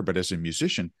reporter, but as a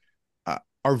musician,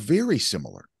 are very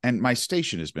similar. And my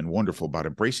station has been wonderful about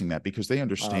embracing that, because they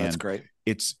understand that's great.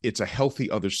 It's a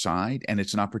healthy other side, and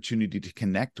it's an opportunity to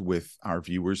connect with our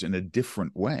viewers in a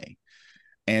different way.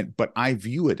 But I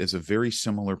view it as a very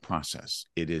similar process.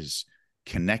 It is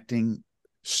connecting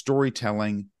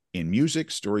storytelling in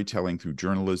music, storytelling through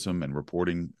journalism and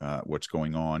reporting what's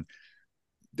going on.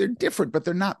 They're different, but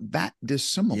they're not that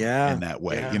dissimilar in that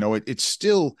way. Yeah. It's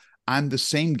still, I'm the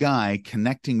same guy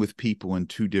connecting with people in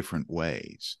two different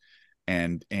ways,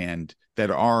 and that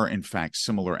are in fact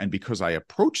similar. And because I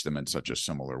approach them in such a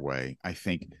similar way, I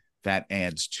think that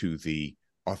adds to the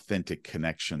authentic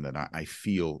connection that I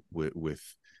feel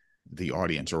with the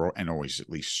audience, and always at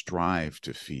least strive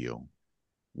to feel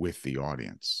with the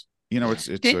audience.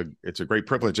 It's a great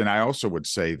privilege. And I also would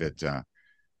say that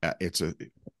it's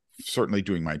certainly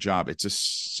doing my job. It's a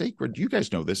sacred, you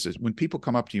guys know this, is when people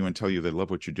come up to you and tell you they love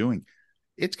what you're doing,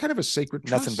 it's kind of a sacred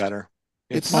trust. Nothing better.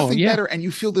 It's nothing better. And you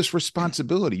feel this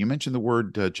responsibility. You mentioned the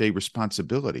word, Jay,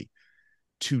 responsibility,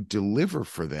 to deliver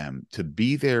for them, to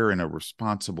be there in a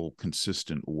responsible,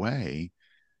 consistent way.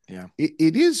 Yeah.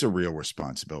 It is a real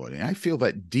responsibility. I feel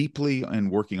that deeply in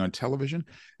working on television.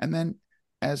 And then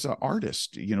as an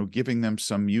artist, giving them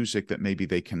some music that maybe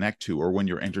they connect to, or when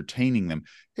you're entertaining them.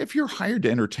 If you're hired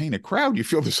to entertain a crowd, you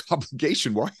feel this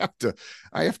obligation. Well,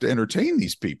 I have to entertain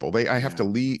these people. I have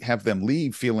to have them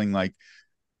leave feeling like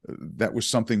that was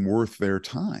something worth their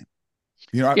time.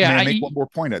 May I make one more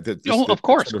point? Of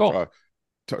course, go.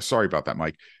 Sorry about that,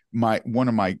 Mike. One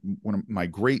of my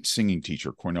great singing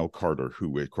teacher, Cornell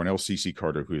C.C.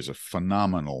 Carter, who is a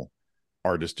phenomenal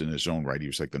artist in his own right. He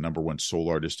was like the #1 soul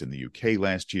artist in the UK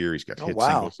last year. He's got hit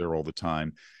singles there all the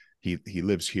time. He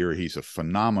lives here. He's a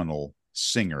phenomenal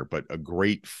singer, but a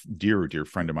great dear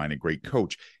friend of mine, a great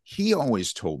coach. He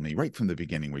always told me right from the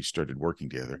beginning, we started working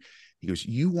together, he goes,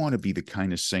 you want to be the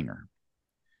kind of singer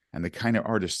and the kind of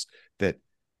artist that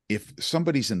if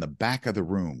somebody's in the back of the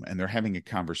room and they're having a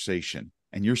conversation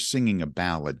and you're singing a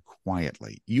ballad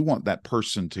quietly, you want that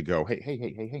person to go, hey,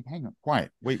 hang on, quiet,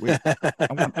 wait,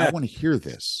 I want to hear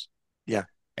this. Yeah.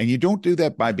 And you don't do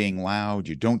that by being loud.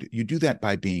 You do that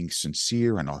by being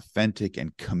sincere and authentic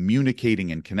and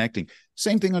communicating and connecting.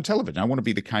 Same thing on television. I want to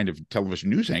be the kind of television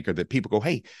news anchor that people go,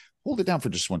 hey, hold it down for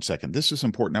just 1 second. This is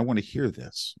important. I want to hear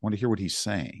this. I want to hear what he's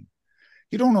saying.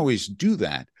 You don't always do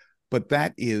that, but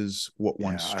that is what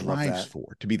one strives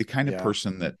for, to be the kind of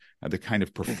person that, the kind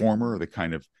of performer, the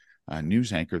kind of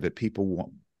news anchor that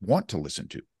people want to listen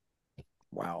to.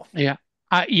 Wow. Yeah.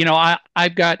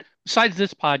 I've got, besides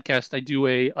this podcast, I do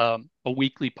a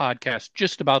weekly podcast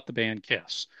just about the band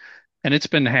Kiss. And it's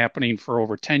been happening for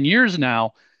over 10 years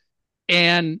now.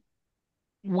 And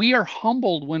we are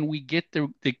humbled when we get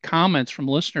the comments from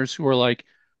listeners who are like,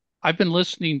 I've been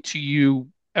listening to you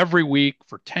every week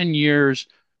for 10 years.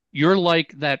 You're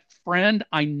like that friend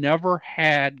I never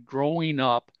had growing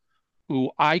up who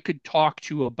I could talk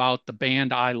to about the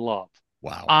band I love.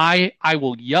 Wow. I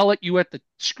will yell at you at the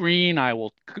screen. I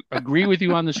will agree with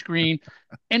you on the screen.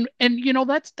 And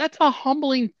that's a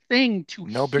humbling thing to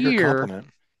hear. No bigger compliment.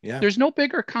 Yeah. There's no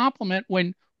bigger compliment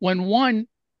when one,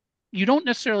 you don't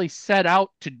necessarily set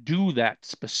out to do that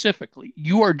specifically.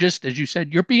 You are just, as you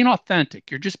said, you're being authentic.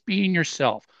 You're just being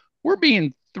yourself. We're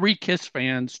being 3 Kiss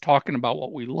fans talking about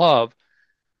what we love.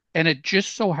 And it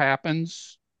just so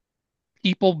happens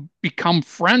people become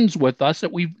friends with us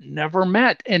that we've never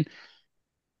met. And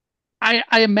I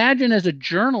imagine as a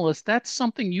journalist, that's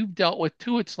something you've dealt with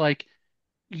too. It's like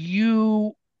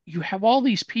you have all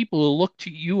these people who look to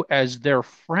you as their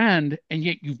friend, and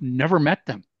yet you've never met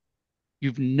them.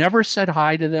 You've never said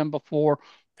hi to them before.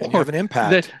 And you have an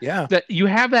impact. That you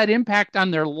have that impact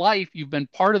on their life. You've been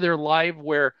part of their life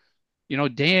where,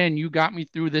 Dan, you got me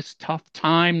through this tough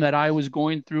time that I was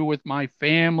going through with my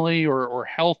family or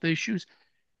health issues.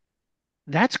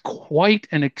 That's quite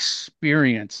an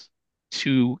experience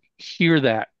to hear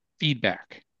that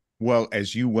feedback. Well,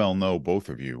 as you well know, both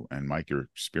of you, and Mike, your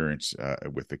experience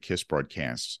with the KISS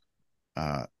broadcasts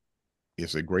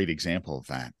is a great example of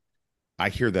that. I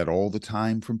hear that all the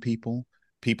time from people.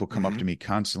 people come up to me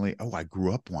constantly. Oh, I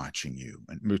grew up watching you,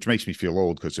 which makes me feel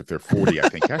old because if they're 40, I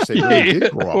think, gosh, they really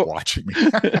did grow up watching me.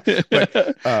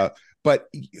 but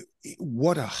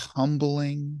what a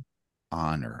humbling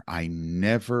honor. I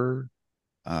never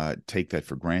take that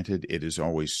for granted. It is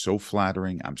always so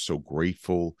flattering. I'm so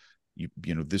grateful.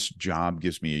 You know, this job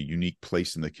gives me a unique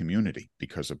place in the community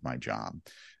because of my job.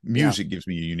 Music gives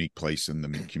me a unique place in the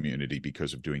community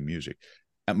because of doing music.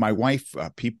 My wife,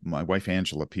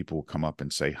 Angela, people will come up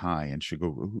and say hi, and she'll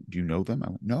go, "Do you know them?" I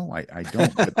went, "No, I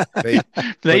don't." But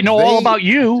they know all about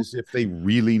you, as if they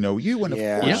really know you. And of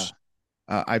Yeah. course,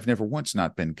 I've never once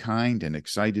not been kind and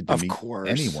excited to Of meet course.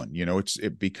 anyone. You know,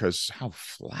 because how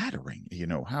flattering. You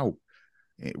know,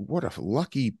 what a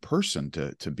lucky person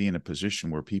to be in a position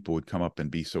where people would come up and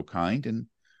be so kind and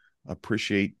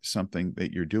appreciate something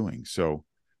that you're doing. So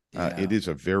it is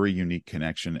a very unique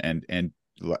connection. And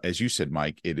as you said,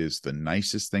 Mike, it is the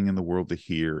nicest thing in the world to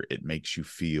hear. It makes you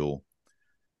feel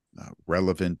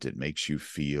relevant. It makes you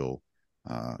feel,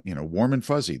 warm and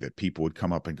fuzzy, that people would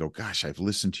come up and go, gosh, I've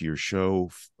listened to your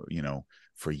show,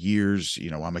 for years.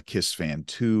 I'm a Kiss fan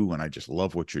too, and I just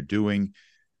love what you're doing.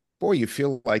 Boy, you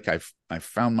feel like I've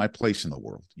found my place in the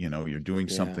world. You're doing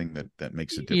something that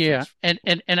makes a difference. Yeah.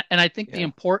 And I think the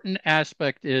important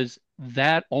aspect is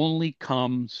that only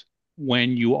comes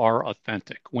when you are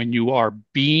authentic, when you are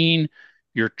being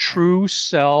your true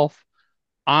self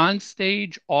on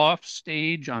stage, off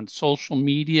stage, on social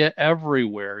media,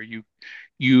 everywhere. You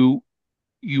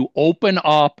you open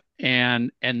up,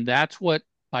 and that's what,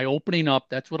 by opening up,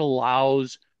 that's what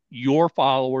allows your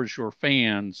followers, your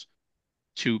fans,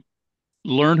 to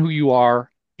learn who you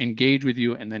are, engage with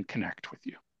you, and then connect with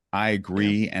you. I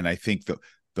agree. And I think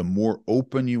the more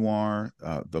open you are,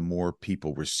 the more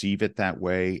people receive it that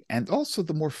way. And also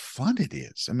the more fun it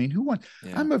is. I mean,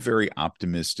 I'm a very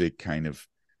optimistic kind of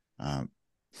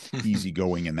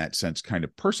easygoing in that sense kind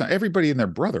of person. Everybody and their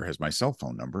brother has my cell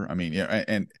phone number. I mean,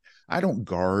 and I don't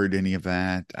guard any of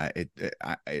that.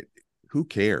 Who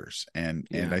cares? And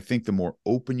I think the more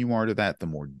open you are to that, the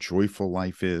more joyful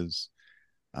life is.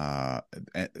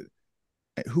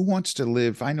 Who wants to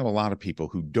live? I know a lot of people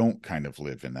who don't kind of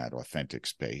live in that authentic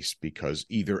space because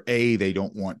either they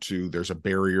don't want to, there's a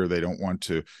barrier, they don't want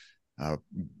to,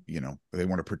 they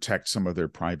want to protect some of their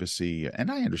privacy.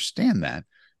 And I understand that,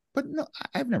 but no,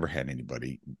 I've never had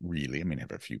anybody really, I mean, I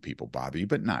have a few people bother you,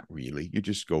 but not really. You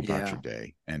just go about your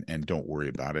day and don't worry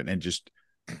about it. And just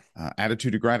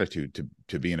attitude of gratitude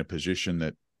to be in a position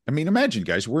that, I mean, imagine,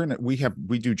 guys,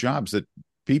 we do jobs that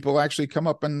people actually come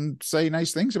up and say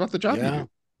nice things about the job you do.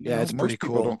 It's pretty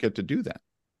cool. Most people don't get to do that.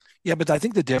 Yeah, but I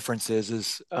think the difference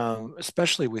is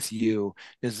especially with you,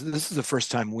 is this is the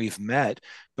first time we've met,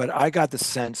 but I got the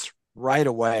sense right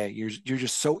away you're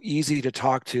just so easy to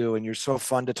talk to, and you're so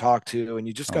fun to talk to, and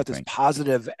you just got this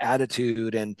positive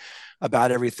attitude and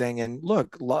about everything. And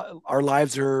look, our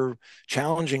lives are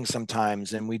challenging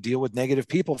sometimes, and we deal with negative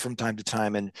people from time to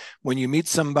time. And when you meet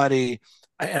somebody,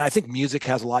 and I think music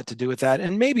has a lot to do with that,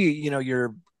 and maybe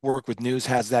your work with news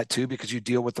has that too, because you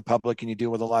deal with the public and you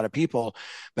deal with a lot of people.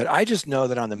 But I just know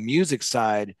that on the music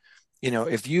side,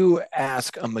 if you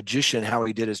ask a magician how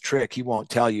he did his trick, he won't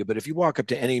tell you. But if you walk up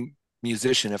to any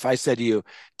musician, if I said to you,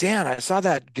 Dan, I saw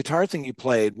that guitar thing you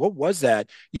played, what was that?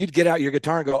 You'd get out your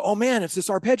guitar and go, oh man, it's this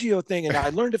arpeggio thing, and I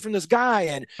learned it from this guy,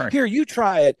 and here, you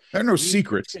try it. There are no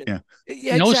secrets. No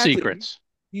exactly. secrets.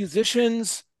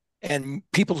 Musicians and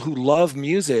people who love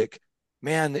music,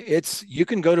 man, you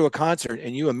can go to a concert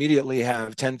and you immediately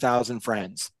have 10,000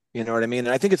 friends. You know what I mean?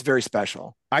 And I think it's very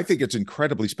special. I think it's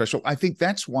incredibly special. I think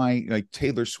that's why, like,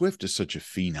 Taylor Swift is such a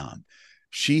phenom.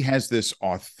 She has this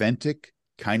authentic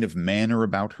kind of manner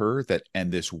about her,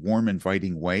 and this warm,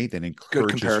 inviting way that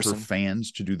encourages her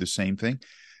fans to do the same thing.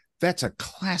 That's a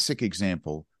classic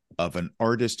example of an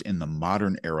artist in the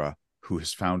modern era who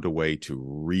has found a way to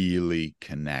really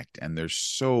connect. And there's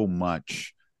so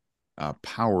much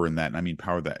power in that. And I mean,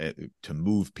 power to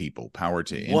move people, power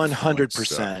to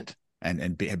 100%.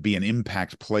 And be an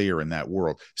impact player in that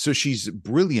world. So she's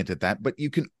brilliant at that, but you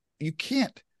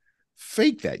can't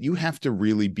fake that. You have to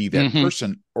really be that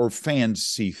person, or fans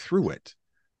see through it.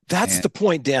 That's the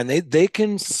point, Dan. They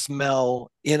can smell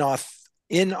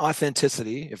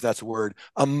inauthenticity, if that's a word,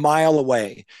 a mile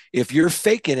away. If you're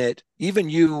faking it, even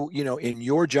in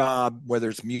your job, whether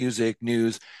it's music,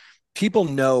 news, people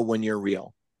know when you're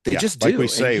real. They just do. Like we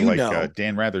say,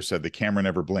 Dan Rather said, the camera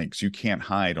never blinks. You can't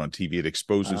hide on TV. It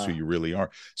exposes who you really are.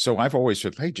 So I've always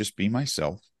said, hey, just be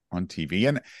myself on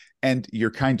TV. And you're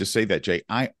kind to say that, Jay.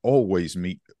 I always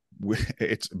meet,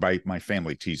 my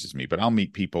family teases me, but I'll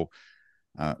meet people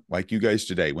like you guys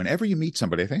today. Whenever you meet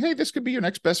somebody, I think, hey, this could be your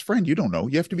next best friend. You don't know.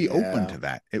 You have to be open to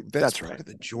that. That's part of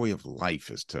the joy of life,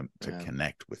 is to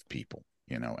connect with people.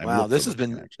 And wow, this has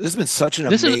been such an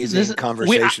amazing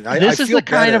conversation. This I is feel the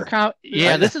kind better.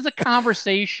 of this is a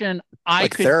conversation I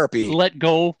like could therapy. let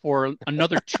go for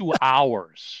another 2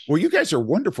 hours. Well, you guys are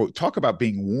wonderful. Talk about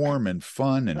being warm and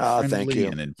fun and friendly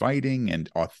and inviting and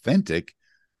authentic.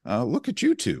 Look at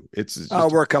you two.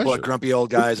 We're a couple of grumpy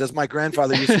old guys. As my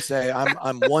grandfather used to say,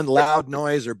 I'm one loud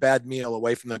noise or bad meal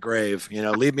away from the grave.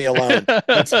 Leave me alone.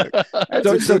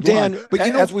 So Dan,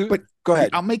 line. But go ahead.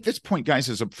 I'll make this point, guys,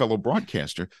 as a fellow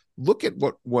broadcaster. Look at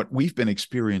what we've been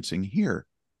experiencing here.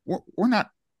 We're not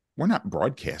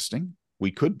broadcasting. We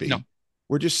could be. No.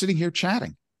 We're just sitting here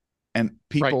chatting. And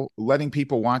letting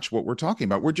people watch what we're talking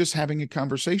about. We're just having a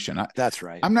conversation. That's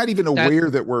right. I'm not even aware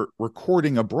that we're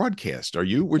recording a broadcast. Are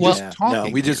you? We're just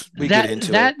talking. No, we get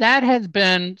into it. That has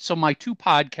been, so my 2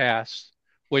 podcasts,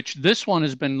 which this one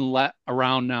has been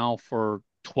around now for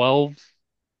 12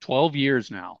 years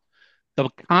now. The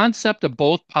concept of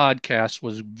both podcasts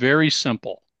was very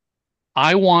simple.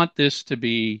 I want this to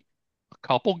be a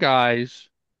couple guys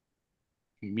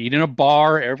meet in a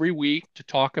bar every week to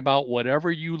talk about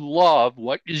whatever you love.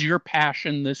 What is your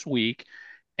passion this week?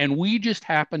 And we just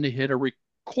happen to hit a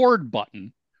record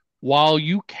button while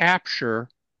you capture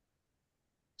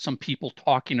some people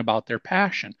talking about their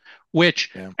passion,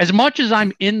 which as much as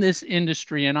I'm in this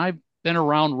industry and I've been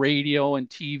around radio and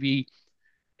TV,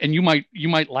 and you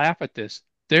might laugh at this,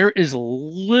 there is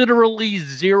literally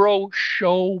zero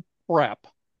show prep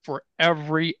for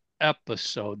every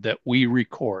episode that we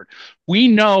record. We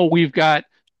know we've got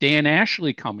Dan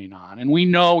Ashley coming on, and we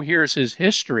know here's his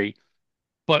history,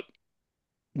 but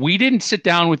we didn't sit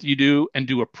down with you do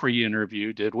a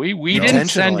pre-interview, did we? We didn't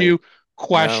send you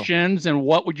questions and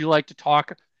what would you like to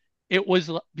talk. It was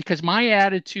because my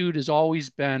attitude has always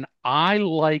been, I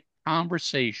like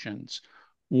conversations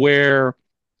where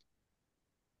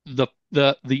the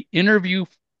interview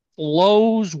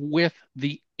flows with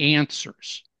the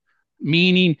answers.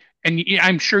 Meaning, and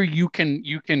I'm sure you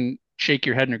can shake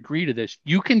your head and agree to this.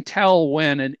 You can tell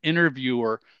when an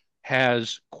interviewer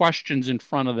has questions in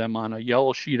front of them on a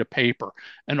yellow sheet of paper,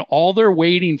 and all they're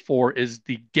waiting for is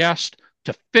the guest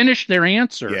to finish their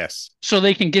answer, so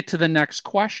they can get to the next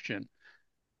question.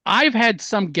 I've had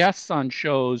some guests on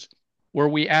shows where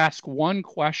we ask one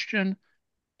question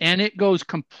and it goes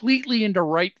completely into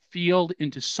right field,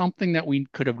 into something that we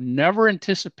could have never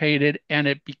anticipated, and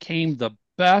it became the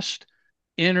best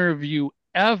interview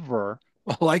ever.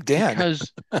 Well, like Dan.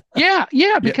 Because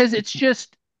because it's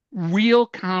just real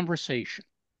conversation.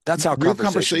 That's how real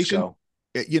conversation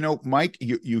go. Mike,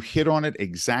 you hit on it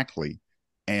exactly.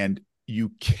 And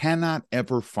you cannot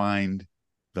ever find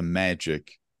the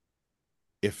magic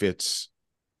if it's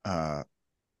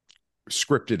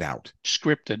scripted out.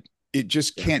 It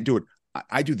just can't do it.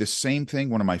 I do the same thing.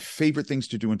 One of my favorite things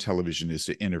to do in television is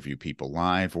to interview people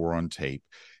live or on tape.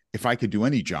 If I could do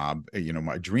any job,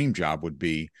 my dream job would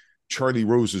be Charlie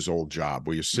Rose's old job,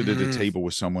 where you sit at a table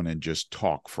with someone and just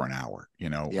talk for an hour,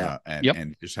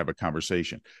 and just have a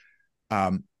conversation.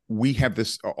 We have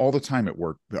this all the time at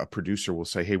work. A producer will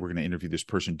say, "Hey, we're going to interview this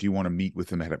person. Do you want to meet with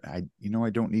them?" I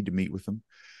don't need to meet with them.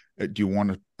 Do you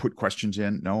want to put questions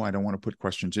in? No, I don't want to put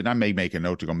questions in. I may make a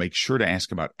note to go make sure to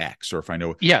ask about X, or if I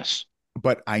know. Yes.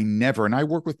 But I never, and I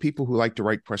work with people who like to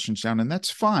write questions down, and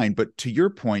that's fine. But to your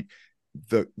point,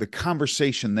 the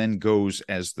conversation then goes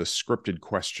as the scripted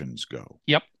questions go.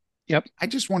 Yep. I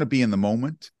just want to be in the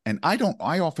moment. And I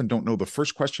often don't know the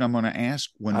first question I'm going to ask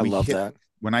when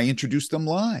when I introduce them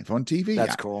live on TV.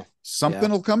 That's cool. Something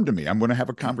will come to me. I'm going to have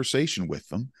a conversation with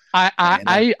them. I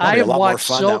have watched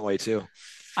more fun that way too.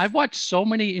 I've watched so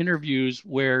many interviews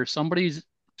where somebody's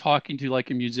talking to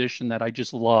like a musician that I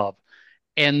just love,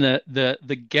 and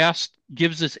the guest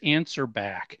gives this answer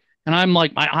back, and I'm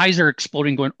like, my eyes are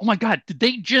exploding, going, "Oh my God, did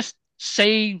they just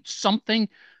say something?"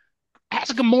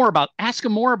 Ask them more about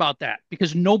that,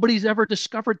 because nobody's ever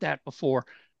discovered that before.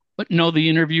 But no, the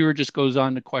interviewer just goes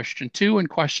on to question 2 and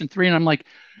question 3, and I'm like,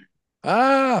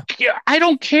 I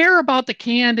don't care about the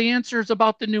canned answers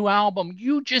about the new album.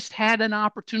 You just had an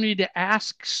opportunity to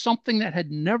ask something that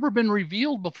had never been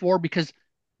revealed before, because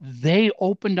they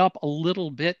opened up a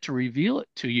little bit to reveal it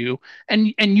to you.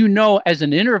 And as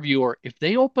an interviewer, if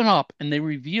they open up and they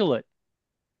reveal it,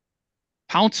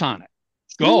 pounce on it.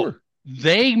 Go. Sure.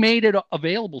 They made it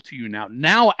available to you now.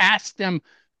 Now ask them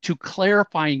to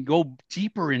clarify and go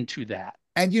deeper into that.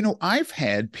 And, I've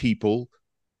had people,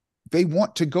 they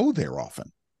want to go there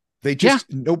often. They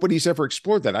just, nobody's ever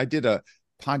explored that. I did a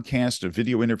podcast, a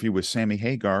video interview with Sammy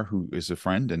Hagar, who is a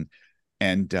friend.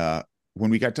 And when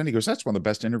we got done, he goes, "That's one of the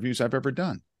best interviews I've ever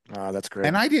done." Oh, that's great.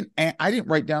 And I didn't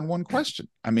write down one question.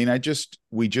 I mean,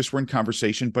 we just were in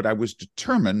conversation, but I was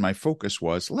determined. My focus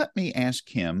was, let me ask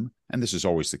him, and this is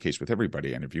always the case with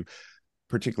everybody I interview,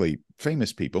 particularly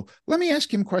famous people. Let me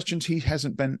ask him questions he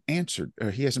hasn't been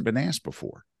asked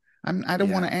before. I don't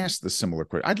want to ask the similar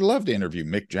question. I'd love to interview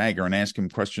Mick Jagger and ask him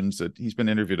questions that he's been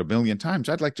interviewed a million times.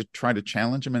 I'd like to try to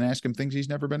challenge him and ask him things he's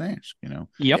never been asked,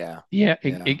 Yep. Yeah.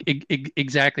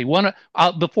 Exactly.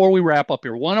 Before we wrap up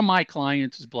here, one of my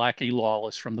clients is Blackie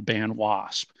Lawless from the band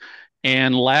Wasp.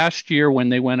 And last year when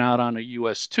they went out on a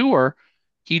US tour,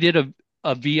 he did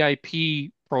a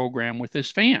VIP program with his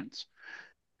fans.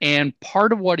 And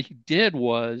part of what he did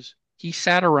was he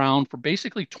sat around for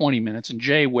basically 20 minutes, and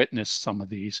Jay witnessed some of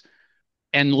these,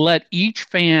 and let each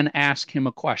fan ask him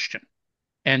a question.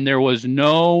 And there was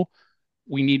no,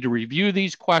 we need to review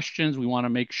these questions. We want to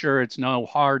make sure it's no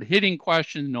hard hitting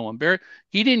questions, no embarrassing.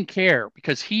 He didn't care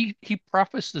because he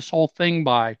prefaced this whole thing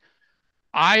by,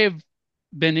 I have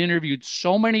been interviewed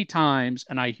so many times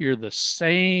and I hear the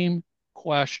same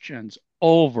questions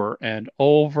over and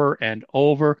over and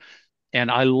over. And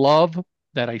I love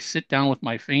that I sit down with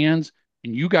my fans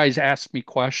and you guys ask me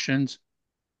questions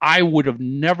I would have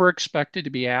never expected to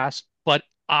be asked, but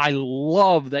I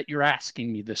love that you're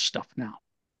asking me this stuff now.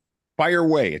 Fire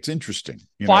away. It's interesting.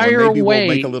 Fire maybe away.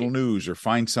 We'll make a little news or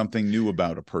find something new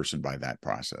about a person by that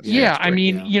process. Yeah, I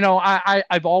mean,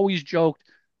 I've always joked,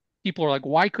 people are like,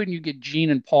 why couldn't you get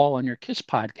Gene and Paul on your Kiss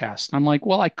podcast? And I'm like,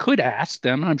 well, I could ask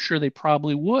them, and I'm sure they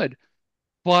probably would,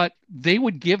 but they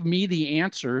would give me the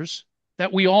answers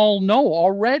that we all know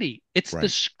already. It's the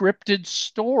scripted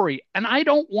story, and I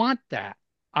don't want that.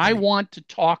 I want to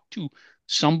talk to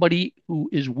somebody who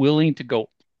is willing to go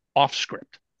off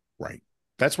script. Right.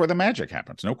 That's where the magic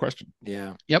happens. No question.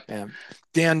 Yeah. Yep. Yeah.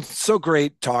 Dan, so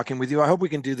great talking with you. I hope we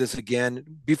can do this again.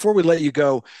 Before we let you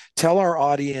go, tell our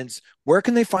audience, where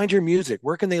can they find your music?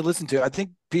 Where can they listen to? I think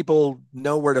people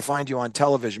know where to find you on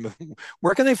television, but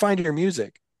where can they find your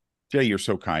music? Jay, you're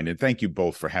so kind. And thank you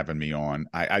both for having me on.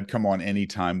 I'd come on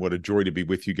anytime. What a joy to be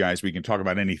with you guys. We can talk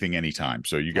about anything anytime.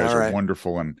 So you guys are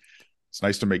wonderful. And it's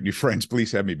nice to make new friends.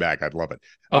 Please have me back. I'd love it.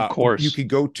 Of course. You can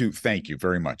go to, thank you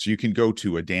very much. You can go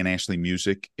to Dan Ashley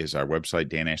Music is our website,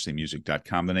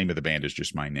 danashleymusic.com. The name of the band is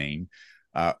just my name.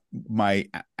 My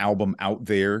album out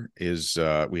there is,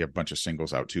 we have a bunch of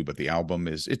singles out too, but the album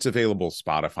it's available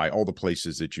Spotify, all the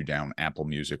places that you down, Apple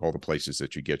Music, all the places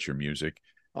that you get your music.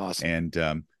 Awesome.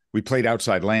 And we played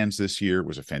Outside Lands this year. It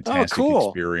was a fantastic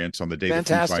experience on the day the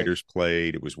Foo Fighters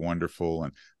played. It was wonderful.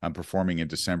 And I'm performing in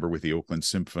December with the Oakland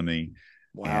Symphony.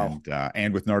 Wow.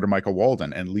 And with Narda Michael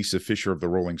Walden and Lisa Fisher of the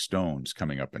Rolling Stones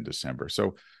coming up in December.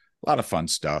 So a lot of fun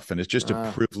stuff. And it's just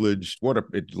a privilege.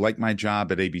 Like my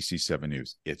job at ABC 7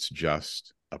 News, it's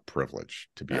just a privilege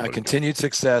to be able to continued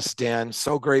success, Dan.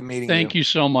 So great meeting you. Thank you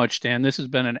so much, Dan. This has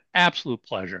been an absolute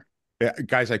pleasure.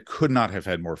 Guys, I could not have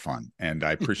had more fun, and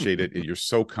I appreciate it. You're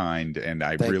so kind, and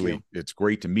it's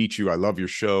great to meet you. I love your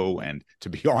show, and to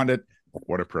be on it,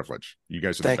 what a privilege. You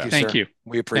guys are the best. Thank you.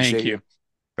 We appreciate you.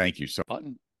 Thank you so much.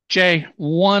 Jay,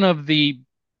 one of the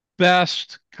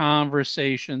best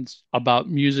conversations about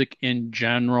music in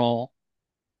general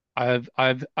I've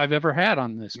ever had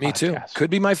on this podcast. Me too.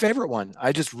 Could be my favorite one.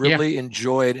 I just really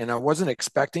enjoyed, and I wasn't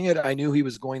expecting it. I knew he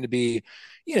was going to be,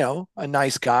 a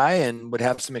nice guy and would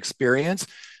have some experience,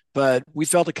 but we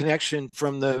felt a connection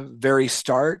from the very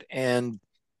start, and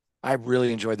I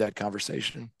really enjoyed that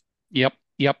conversation. Yep.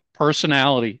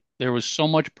 Personality. There was so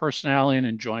much personality and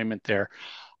enjoyment there.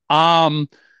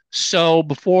 So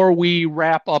before we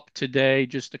wrap up today,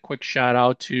 just a quick shout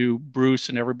out to Bruce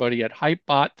and everybody at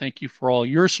Hypebot. Thank you for all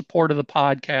your support of the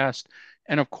podcast.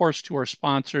 And of course, to our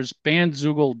sponsors,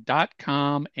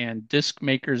 bandzoogle.com and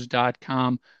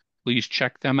discmakers.com. Please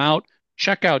check them out.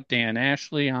 Check out Dan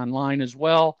Ashley online as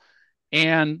well.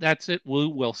 And that's it.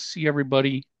 We'll see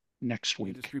everybody next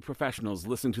week. Industry professionals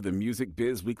listen to the Music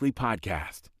Biz Weekly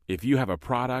podcast. If you have a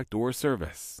product or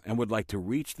service and would like to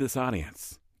reach this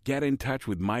audience, get in touch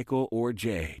with Michael or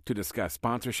Jay to discuss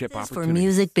sponsorship opportunities. For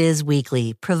Music Biz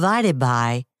Weekly, provided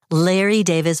by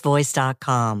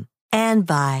LarryDavisVoice.com and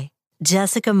by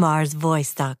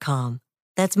JessicaMarsVoice.com.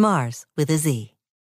 That's Mars with a Z.